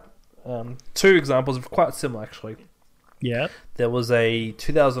thought about. 2 examples of quite similar actually. Yeah. There was a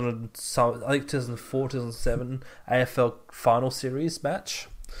 2004, 2007 AFL final series match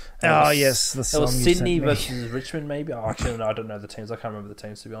And Oh, yes, the it song was you Sydney sent me. versus Richmond, maybe. Oh, actually, no, I don't know the teams. I can't remember the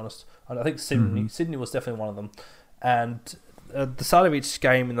teams, to be honest. I think Sydney was definitely one of them. And at the start of each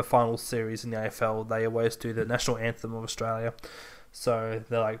game in the final series in the AFL, they always do the national anthem of Australia. So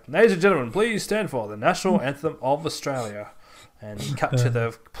they're like, ladies and gentlemen, please stand for the national anthem of Australia. And you cut to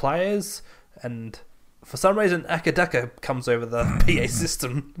the players, and for some reason, Akadaka comes over the PA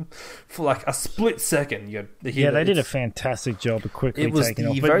system for like a split second. Yeah, they did a fantastic job of quickly It was taking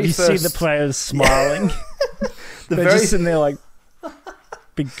the off. But very you see the first- players smiling. They're just sitting there like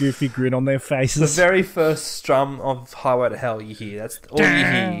big goofy grin on their The faces. very first strum of Highway to Hell you hear. That's all you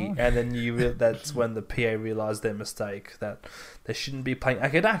hear. And then that's when the PA realised their mistake, that they shouldn't be playing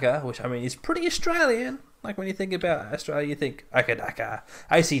Akadaka, which, I mean, is pretty Australian. Like, when you think about Australia, you think Akadaka.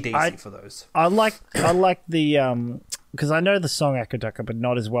 AC/DC for those. I like the because I know the song Akadaka, but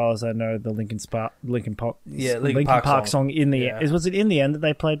not as well as I know the Linkin Park song in the Yeah. was it in the end that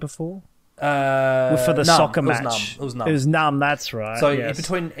they played before? For the Numb. soccer It was match. Numb. It was Numb. It was Numb, that's right. So yes.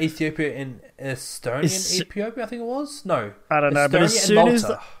 between Ethiopia and Ethiopia, I think it was? No. I don't know, but as Estonia and soon as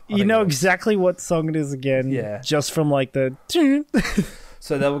Malta, you know exactly what song it is again, Yeah. just from like the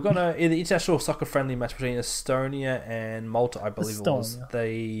So they were gonna in the international soccer friendly match between Estonia and Malta, I believe it was.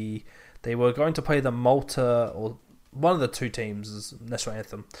 Estonia. They were going to play the Malta or one of the two teams' national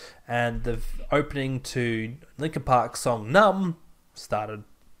anthem, and the opening to Linkin Park song "Numb" started,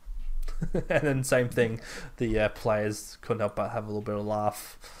 and then same thing. The players couldn't help but have a little bit of a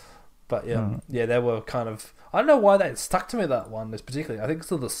laugh. But yeah, they were kind of. I don't know why that stuck to me, that one is particularly. I think it's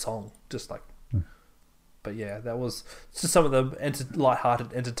still the song, just like. But yeah, that was just some of the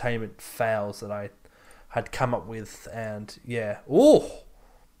light-hearted entertainment fails that I had come up with, and yeah,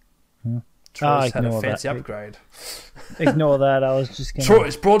 Troy's had a ignore fancy that. upgrade. Ignore that. I was just going. Troy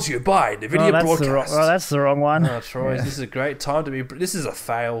is brought to you by NVIDIA Broadcast. That's the wrong one. Oh, Troy, this is a great time to be. This is a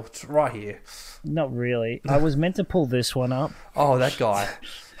fail right here. Not really. I was meant to pull this one up. Oh, that guy.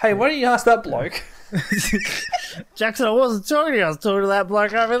 Hey, why don't you ask that bloke? Jackson, I wasn't talking to you. I was talking to that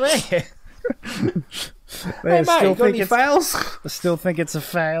bloke over there. Hey, mate, you got any fails? I still think it's a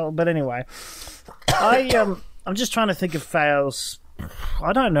fail, but anyway, I'm just trying to think of fails.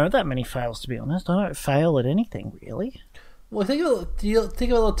 I don't know that many fails, to be honest. I don't fail at anything really. Well, do you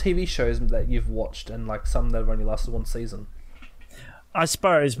think of all the TV shows that you've watched, and like some that have only lasted one season? I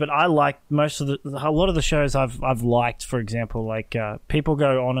suppose, but I like a lot of the shows I've liked. For example, like people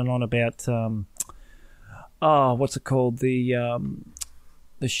go on and on about what's it called, the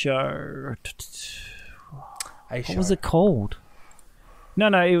show. What was it called? No,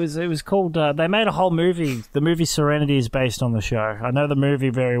 it was called. They made a whole movie. The movie Serenity is based on the show. I know the movie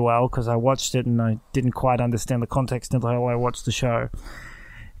very well because I watched it and I didn't quite understand the context until I watched the show.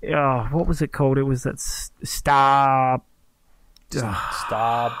 What was it called? It was that Star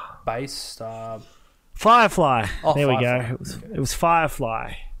Firefly. Oh, there Firefly. we go. It was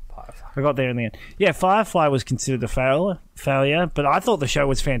Firefly. I got there in the end. Yeah, Firefly was considered a failure, but I thought the show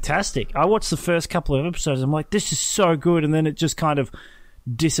was fantastic. I watched the first couple of episodes. I'm like, this is so good, and then it just kind of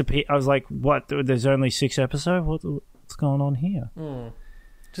disappeared. I was like, what? There's only 6 episodes? What's going on here?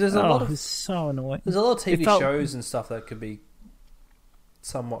 There's a lot of it's so annoying. There's a lot of TV shows and stuff that could be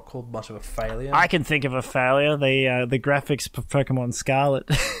somewhat called much of a failure. I can think of a failure. The graphics for Pokemon Scarlet,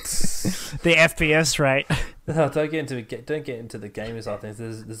 the FPS rate. No, don't get into the gaming side of things.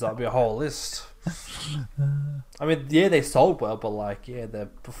 There's like be a whole list. I mean, yeah, they sold well, but like, yeah, the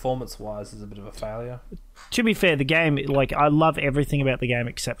performance wise is a bit of a failure. To be fair, the game, like, I love everything about the game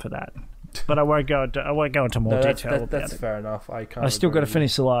except for that. But I won't go into more detail about that's it. fair enough. I still got to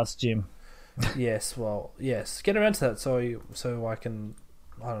finish the last gym. Yes, get around to that so I can.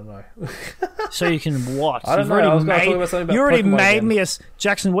 I don't know. So you can watch. I don't know. I was going to talk about something about you already Pokemon made again. me a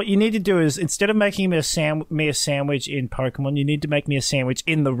Jackson. What you need to do is, instead of making me a sandwich in Pokemon, you need to make me a sandwich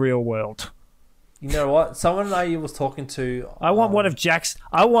in the real world. You know what? Someone I was talking to. I want one of Jackson.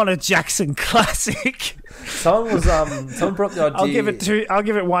 I want a Jackson classic. Someone brought the idea. I'll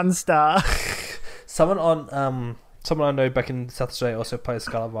give it 1 star. Someone I know back in South Australia also plays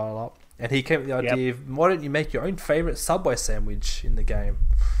Scarlet Violet, and he came up with the idea of, why don't you make your own favourite Subway sandwich in the game?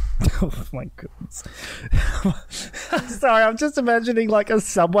 Oh my goodness. Sorry, I'm just imagining like a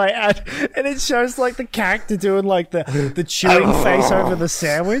Subway ad and it shows like the character doing like the chewing face over the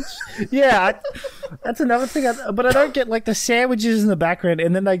sandwich. Yeah, that's another thing. But I don't get like the sandwiches in the background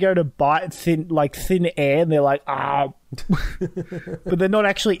and then they go to bite thin air and they're like, but they're not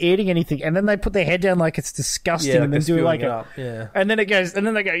actually eating anything. And then they put their head down like it's disgusting and then do like and then it goes, and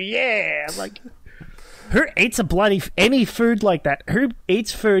then they go, yeah, like... Who eats any food like that? Who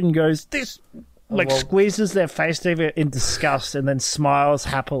eats food and goes, this like well, squeezes their face together in disgust and then smiles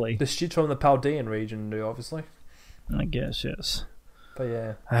happily. the shit from the Paldean region, do obviously. I guess, yes. But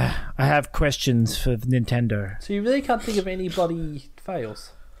yeah. I have questions for Nintendo. So you really can't think of any bloody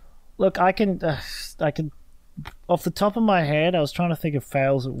fails? Look, I can, off the top of my head, I was trying to think of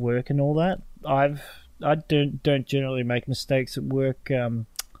fails at work and all that. I don't generally make mistakes at work.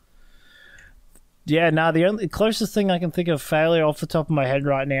 The only closest thing I can think of failure off the top of my head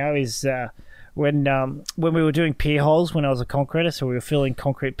right now is when we were doing pier holes when I was a concreter. So we were filling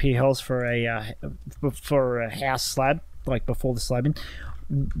concrete pier holes for a house slab, like before the slabbing.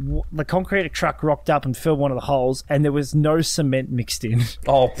 The concrete truck rocked up and filled one of the holes, and there was no cement mixed in.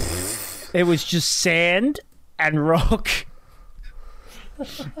 Oh, It was just sand and rock.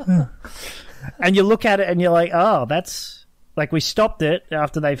 And you look at it and you're like, oh, that's like, we stopped it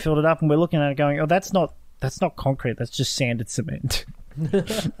after they filled it up and we're looking at it going, oh, that's not concrete, that's just sanded cement.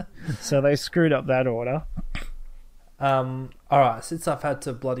 So they screwed up that order. Alright, since I've had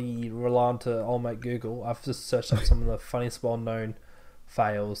to bloody rely on to old mate Google, I've just searched up some of the funniest well-known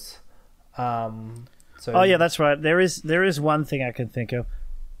fails. Oh yeah, that's right. There is one thing I can think of.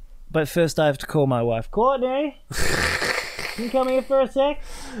 But first I have to call my wife. Courtney, can you come here for a sec?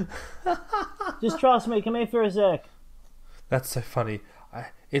 Just trust me, come here for a sec. That's so funny.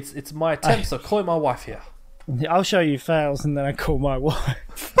 It's my attempts of calling my wife here. I'll show you fails and then I call my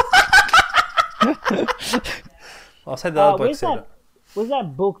wife. I'll say the other bloke said it. Where's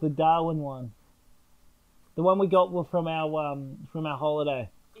that book, the Darwin one? The one we got from our holiday.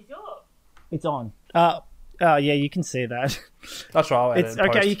 It's on. Oh yeah, you can see that. That's right. I'll edit it.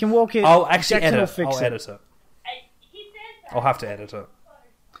 Okay, Post. you can walk in. I'll actually Jackson edit. will fix I'll edit it. I'll have to edit it.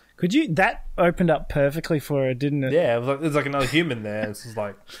 Could you? That opened up perfectly for her, didn't it? Yeah, there's like another human there. It's just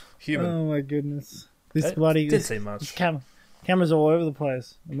like human. Oh my goodness! This It bloody didn't say much. this cameras all over the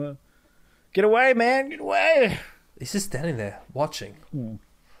place. Get away, man! Get away! He's just standing there watching. Hmm.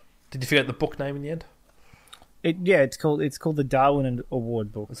 Did you forget the book name in the end? It's called the Darwin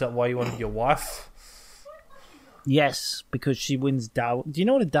Award book. Is that why you wanted your wife? Yes, because she wins Darwin. Do you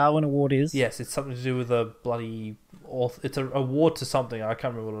know what a Darwin Award is? Yes, it's something to do with a bloody. It's an award to something. I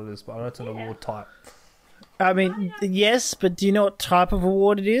can't remember what it is, but I know it's an award type. I mean, yes, but do you know what type of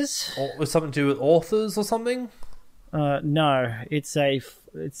award it is? Or it's something to do with authors or something. No, it's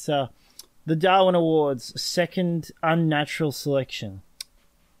the Darwin Awards second unnatural selection.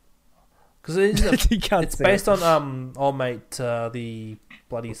 Because it's say based on old mate the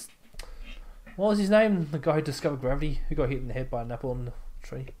bloody. What was his name? The guy who discovered gravity, who got hit in the head by an apple on the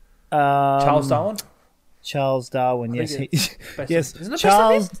tree. Charles Darwin. Charles Darwin, yes, yes. Isn't it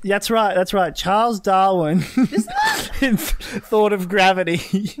Charles. That's right. Charles Darwin thought of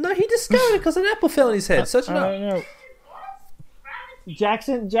gravity. No, he discovered it because an apple fell on his head. Search it up. I don't know.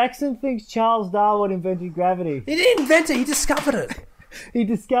 Jackson thinks Charles Darwin invented gravity. He didn't invent it. He discovered it. He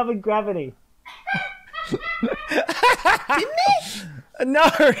discovered gravity. Didn't he? No,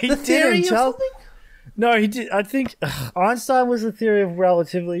 he The theory didn't. or Charles. something? No, he did. I think Einstein was the theory of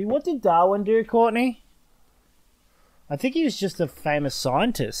relativity. What did Darwin do, Courtney? I think he was just a famous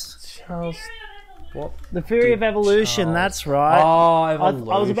scientist. Charles. What? The theory of evolution. Charles. That's right. Oh,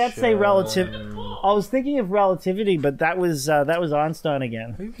 evolution. I was about to say relative. I was thinking of relativity, but that was Einstein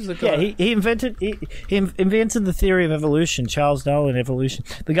again. Who was the guy? Yeah, he invented the theory of evolution. Charles Darwin, evolution.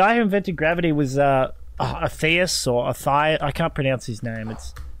 The guy who invented gravity was Theus or Athias. I can't pronounce his name.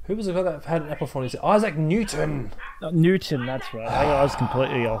 It's Who was the guy that had an apple phone? He said Isaac Newton. Newton. That's right. I was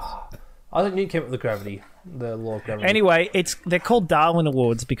completely off. Isaac Newton came up with the gravity, the law of gravity. Anyway, they're called Darwin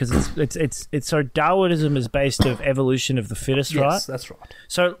Awards because it's so Darwinism is based of evolution of the fittest, right? Yes, that's right.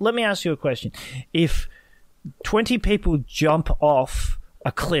 So let me ask you a question: if 20 people jump off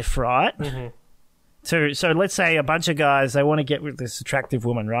a cliff, right? Mm-hmm. So let's say a bunch of guys, they want to get with this attractive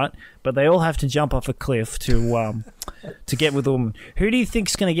woman, right? But they all have to jump off a cliff to get with the woman. Who do you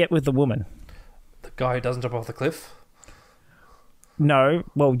think's going to get with the woman? The guy who doesn't jump off the cliff. No,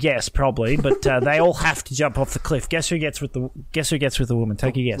 well, yes, probably, but they all have to jump off the cliff. Guess who gets with the woman?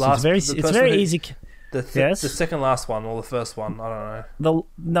 Take a guess. It's very easy. The second last one or the first one, I don't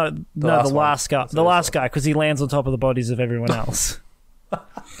know. The last guy. The last guy, because he lands on top of the bodies of everyone else.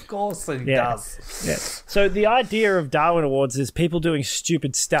 Of course he does. Yeah. So the idea of Darwin Awards is people doing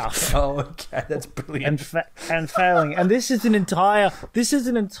stupid stuff. Oh, okay, that's brilliant. And failing. And this is an entire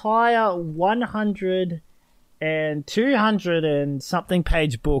 100 and 200 and something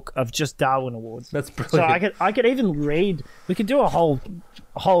page book of just Darwin Awards. That's brilliant. So I could even read. We could do a whole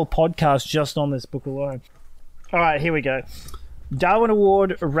podcast just on this book alone. All right, here we go. Darwin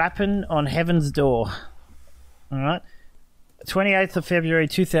Award rapping on Heaven's Door. All right. 28th of February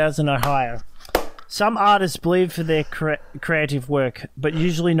 2000, Ohio. Some artists bleed for their creative work, but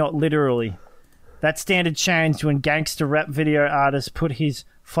usually not literally. That standard changed when gangster rap video artist put his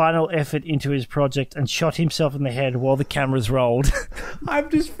final effort into his project and shot himself in the head while the cameras rolled. I've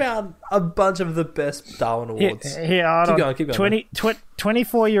just found a bunch of the best Darwin Awards. Keep going.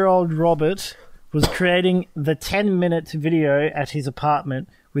 24-year-old Robert was creating the 10-minute video at his apartment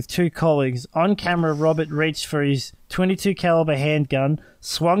with two colleagues. On camera, Robert reached for his .22 caliber handgun,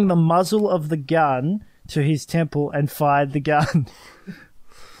 swung the muzzle of the gun to his temple, and fired the gun.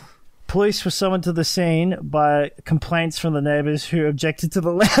 Police were summoned to the scene by complaints from the neighbours who objected to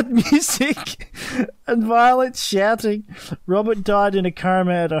the loud music and violent shouting. Robert died in a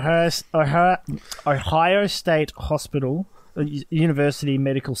coma at Ohio State Hospital, University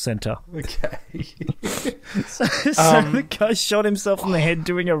Medical Center. Okay. So the guy shot himself in the head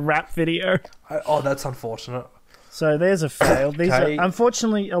doing a rap video. Oh, that's unfortunate. So there's a fail. These Okay. are,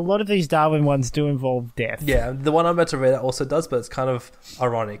 unfortunately, a lot of these Darwin ones do involve death. Yeah, the one I'm about to read out also does, but it's kind of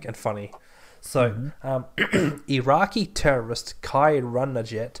ironic and funny. So, Iraqi terrorist Kai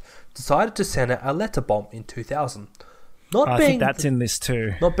Ranajat decided to send out a letter bomb in 2000. I think that's in this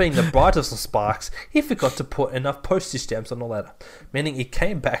too. Not being the brightest of sparks, he forgot to put enough postage stamps on the letter, meaning it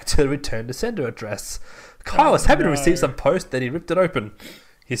came back to the return to sender address. Kai was happy to receive some post that he ripped it open.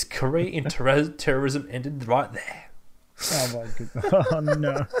 His career in terrorism ended right there. Oh my goodness. Oh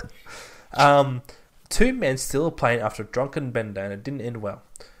no. Two men steal a plane after a drunken bender, and it didn't end well.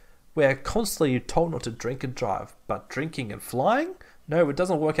 We're constantly told not to drink and drive, but drinking and flying? No, it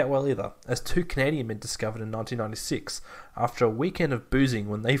doesn't work out well either, as two Canadian men discovered in 1996 after a weekend of boozing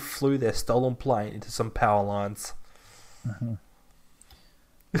when they flew their stolen plane into some power lines.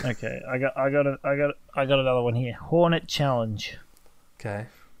 Okay, I got another one here. Hornet Challenge. Okay.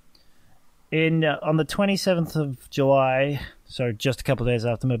 On the 27th of July, so just a couple of days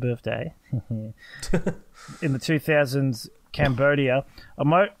after my birthday, in the 2000s Cambodia,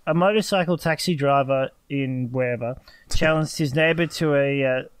 a motorcycle taxi driver in wherever challenged his neighbour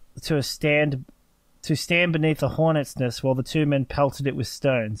to stand beneath a hornet's nest while the two men pelted it with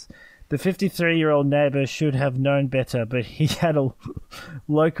stones. The 53-year-old neighbour should have known better, but he had a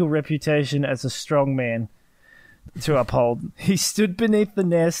local reputation as a strong man to uphold. He stood beneath the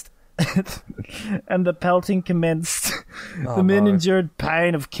nest and the pelting commenced. The men endured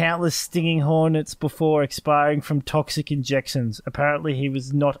pain of countless stinging hornets before expiring from toxic injections. Apparently, he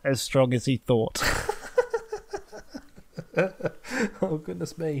was not as strong as he thought. Oh,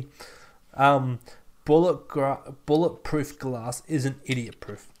 goodness me. Bulletproof glass isn't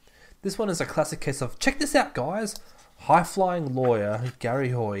idiot-proof. This one is a classic case of, check this out, guys. High-flying lawyer Gary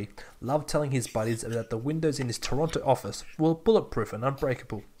Hoy loved telling his buddies that the windows in his Toronto office were bulletproof and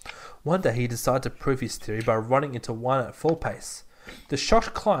unbreakable. One day he decided to prove his theory by running into one at full pace. The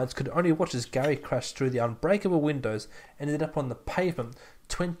shocked clients could only watch as Gary crashed through the unbreakable windows and ended up on the pavement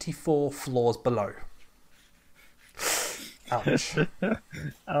 24 floors below. Ouch.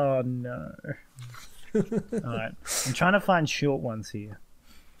 Oh no. Alright. I'm trying to find short ones here.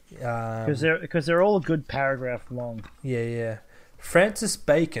 Because they're all a good paragraph long. Yeah. Francis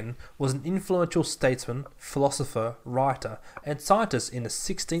Bacon was an influential statesman, philosopher, writer, and scientist in the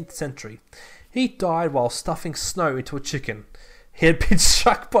 16th century. He died while stuffing snow into a chicken. He had been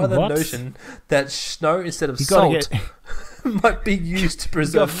struck by the notion that snow instead of salt might be used to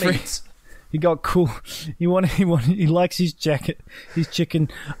preserve meat. He got cool. He likes his chicken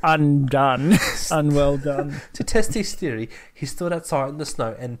undone, unwell done. To test his theory, he stood outside in the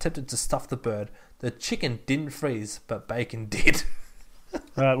snow and attempted to stuff the bird. The chicken didn't freeze, but Bacon did.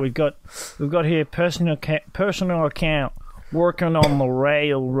 Right, we've got here personal account working on the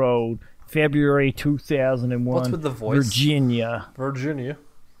railroad, February 2001. What's with the voice?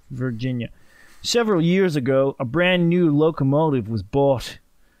 Virginia. Several years ago, a brand new locomotive was brought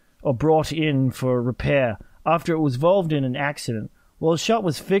in for repair after it was involved in an accident. While the shop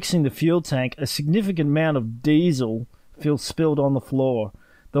was fixing the fuel tank, a significant amount of diesel fuel spilled on the floor.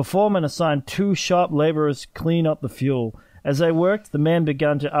 The foreman assigned two shop laborers to clean up the fuel. As they worked, the men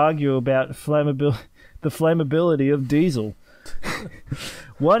began to argue about the flammability of diesel.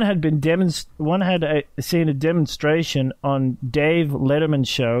 One had seen a demonstration on Dave Letterman's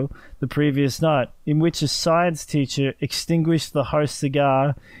show the previous night, in which a science teacher extinguished the host's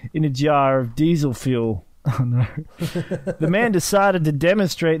cigar in a jar of diesel fuel. Oh no! The man decided to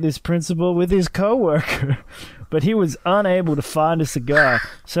demonstrate this principle with his co-worker, but he was unable to find a cigar,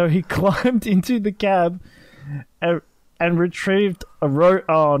 so he climbed into the cab and retrieved a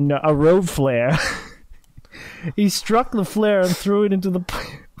road flare. He struck the flare and threw it into the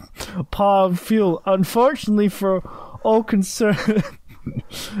pile of fuel. Unfortunately for all concerned,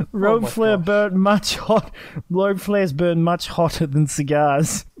 Road flare burnt much hot. Road flares burn much hotter than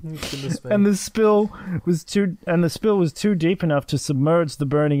cigars, and the spill was too deep enough to submerge the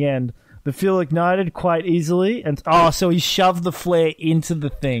burning end. The fuel ignited quite easily, and so he shoved the flare into the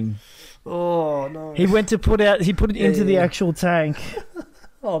thing. Oh no! He went to put it into the actual tank.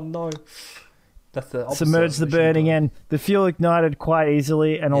 Oh no! That's the opposite submerged the burning end. The fuel ignited quite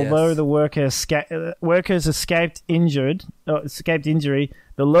easily, and although the workers escaped injury,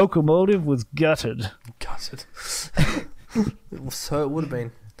 the locomotive was gutted. Gutted. So it would have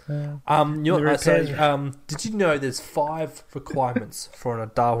been. Did you know there's 5 requirements for a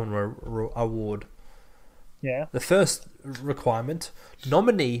Darwin Award? Yeah. The first requirement: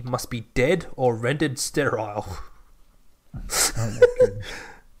 nominee must be dead or rendered sterile. Oh my goodness.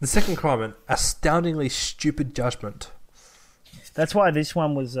 The second requirement: astoundingly stupid judgment. That's why this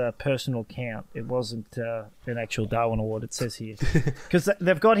one was a personal count. It wasn't an actual Darwin Award, it says here. Because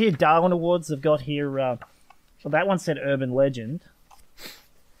they've got here Darwin Awards. They've got here... that one said Urban Legend.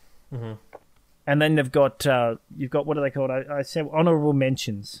 Mm-hmm. And then they've got... you've got... What are they called? I said honourable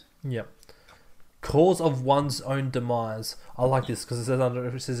mentions. Yep. Cause of one's own demise. I like this because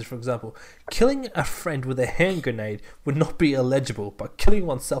it says, for example, killing a friend with a hand grenade would not be illegible, but killing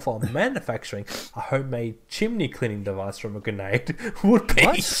oneself while manufacturing a homemade chimney cleaning device from a grenade would be.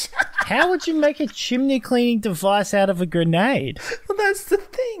 What? How would you make a chimney cleaning device out of a grenade? Well, that's the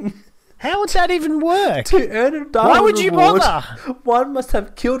thing. How would that even work? To earn a Darwin Why would you Award, bother? One must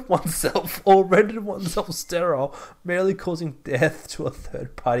have killed oneself or rendered oneself sterile. Merely causing death to a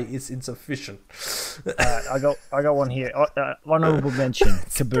third party is insufficient. I got one here. Honourable mention.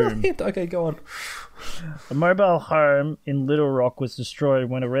 Kaboom. Brilliant. Okay, go on. A mobile home in Little Rock was destroyed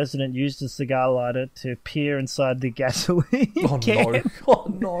when a resident used a cigar lighter to peer inside the gasoline can.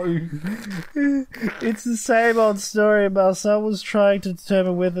 Oh no! It's the same old story about someone was trying to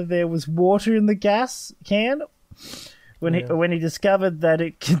determine whether there was water in the gas can when he discovered that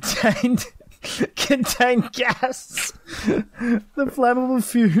it contained gas. The flammable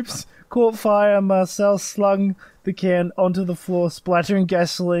fumes caught fire and Marcel slung the can onto the floor, splattering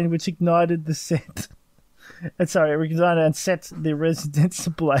gasoline, which ignited the set. And set the residence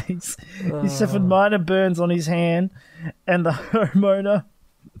ablaze. He suffered minor burns on his hand, and the homeowner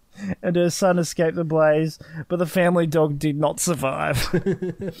and her son escaped the blaze, but the family dog did not survive.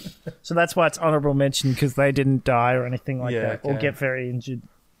 So that's why it's honourable mention, because they didn't die or anything like that, or get very injured.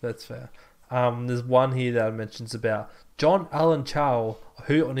 That's fair. There's one here that mentions about John Allen Chow,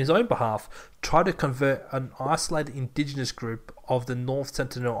 who, on his own behalf, tried to convert an isolated indigenous group of the North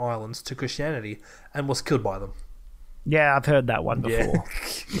Sentinel Islands to Christianity and was killed by them. Yeah, I've heard that one before.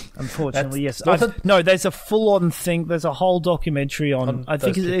 Yeah. Unfortunately, yes. No, there's a full-on thing. There's a whole documentary on I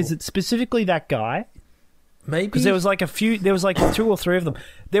think, is it specifically that guy? Maybe. Because there was like 2 or 3 of them.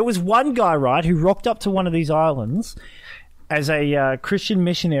 There was one guy, right, who rocked up to one of these islands as a Christian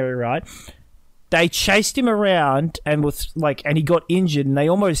missionary, right? They chased him around and he got injured and they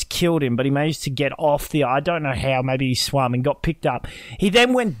almost killed him, but he managed to get off I don't know how, maybe he swam and got picked up. He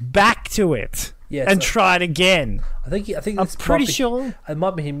then went back to it and tried again. I think I'm pretty sure. It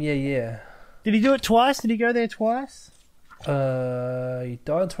might be him, yeah. Did he do it twice? Did he go there twice? He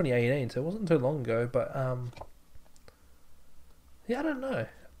died in 2018, so it wasn't too long ago, but yeah, I don't know.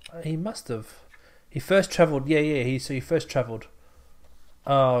 He must have. He first travelled, he first travelled.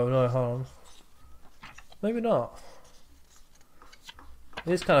 Oh, no, hold on. Maybe not.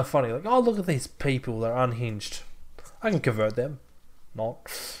 It's kind of funny. Like, oh, look at these people. They're unhinged. I can convert them.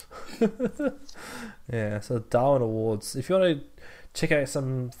 Not. Yeah, so Darwin Awards. If you want to check out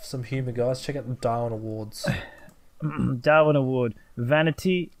some humour, guys, check out the Darwin Awards. Darwin Award.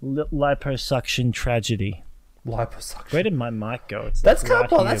 Vanity, liposuction, tragedy. Liposuction. Where did my mic go? That's come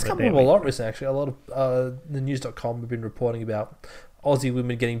up a lot recently, actually. A lot of the news.com have been reporting about Aussie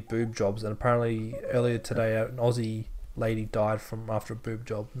women getting boob jobs, and apparently earlier today an Aussie lady died after a boob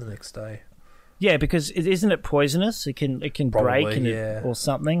job the next day. Yeah, because isn't it poisonous? It can Probably, break or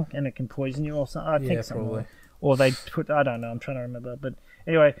something, and it can poison you or something. I think something. Probably. Or they put, I don't know, I'm trying to remember. But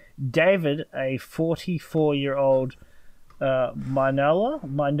anyway, David, a 44-year-old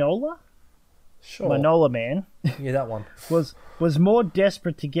Minola? Sure. Minola man. Yeah, that one. was more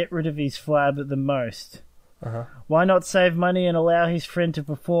desperate to get rid of his flab than most. Uh-huh. Why not save money and allow his friend to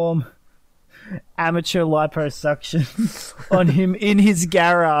perform amateur liposuction on him in his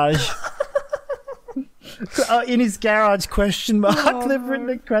garage? In his garage, question mark. Oh, They've written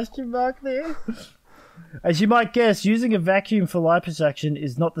a question mark there. As you might guess, using a vacuum for liposuction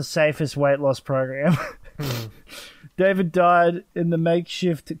is not the safest weight loss program. David died in the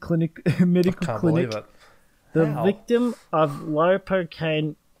makeshift medical clinic The How? victim of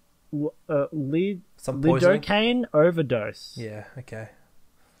lidocaine Some poisoning? lidocaine overdose. Yeah, okay.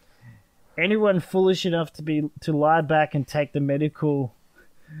 Anyone foolish enough to lie back and take the medical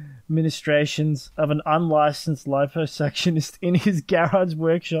administrations of an unlicensed liposuctionist in his garage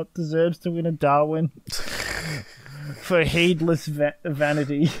workshop deserves to win a Darwin for heedless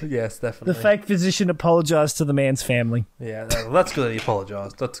vanity. Yes, definitely. The fake physician apologized to the man's family. Yeah, that's good that he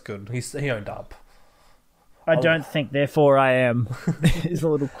apologised. That's good. He owned up. I don't think, therefore I am. Is a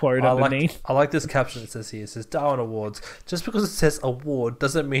little quote underneath. I like this caption it says here. It says Darwin Awards. Just because it says award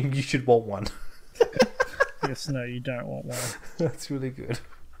doesn't mean you should want one. Yes, no, you don't want one. That's really good.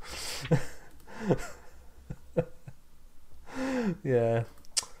 Yeah.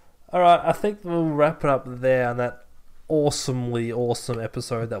 Alright, I think we'll wrap it up there on that awesomely awesome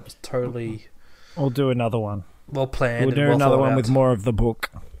episode that was totally We'll do another one. well planned. We'll do and well another thought one out. with more of the book.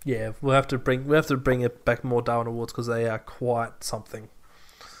 Yeah, we'll have to bring it back more Darwin Awards because they are quite something.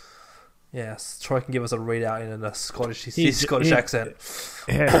 Yes, Troy can give us a readout in a Scottish accent.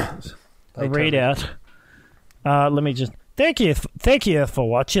 Yeah. A readout. Let me just thank you for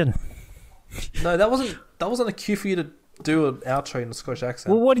watching. No, that wasn't a cue for you to do an outro in a Scottish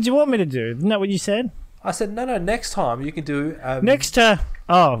accent. Well, what did you want me to do? Isn't that what you said? I said no. Next time you can do An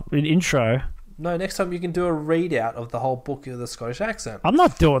intro. No, next time you can do a readout of the whole book with a Scottish accent. I'm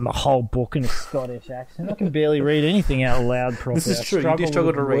not doing the whole book in a Scottish accent. I can barely read anything out loud properly. This is true. You do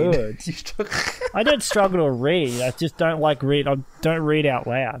struggle to read. You struggle. I don't struggle to read. I just don't like read. I don't read out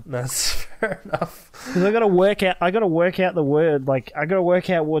loud. That's fair enough. Because I got to work out. I got to work out the word. Like I got to work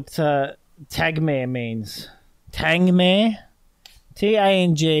out what tagmare means. Tangmare,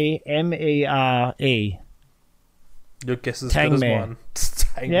 Tangmere. Your guess is as good as Tangmere. mine.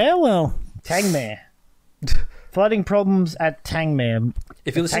 Yeah, well, Tangmare. Flooding problems at Tangmare.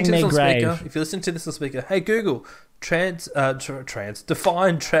 If you're listening to this on Tangmere speaker, hey Google,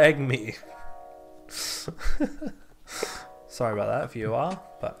 define Tragmere. Sorry about that if you are,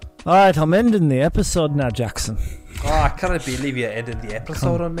 but All right, I'm ending the episode now, Jackson. I can't believe you ended the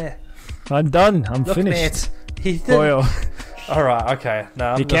episode on there. I'm done. I'm Look, finished. mate, he did. Boy, All right, okay. No,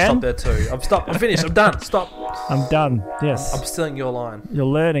 I'm You gonna can? stop there too. I'm finished. I'm done. Stop. I'm done. Yes. I'm stealing your line. You're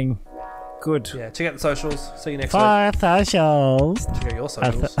learning. Good. Yeah, check out the socials. See you next week. Bye, socials. Check out your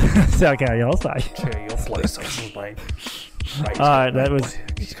socials. Okay, you'll say. Check out your bloody socials, mate. Right, Alright, that was.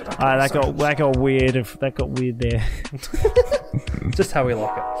 he's got Alright, that got weird. That got weird there. just how we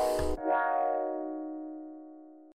like it.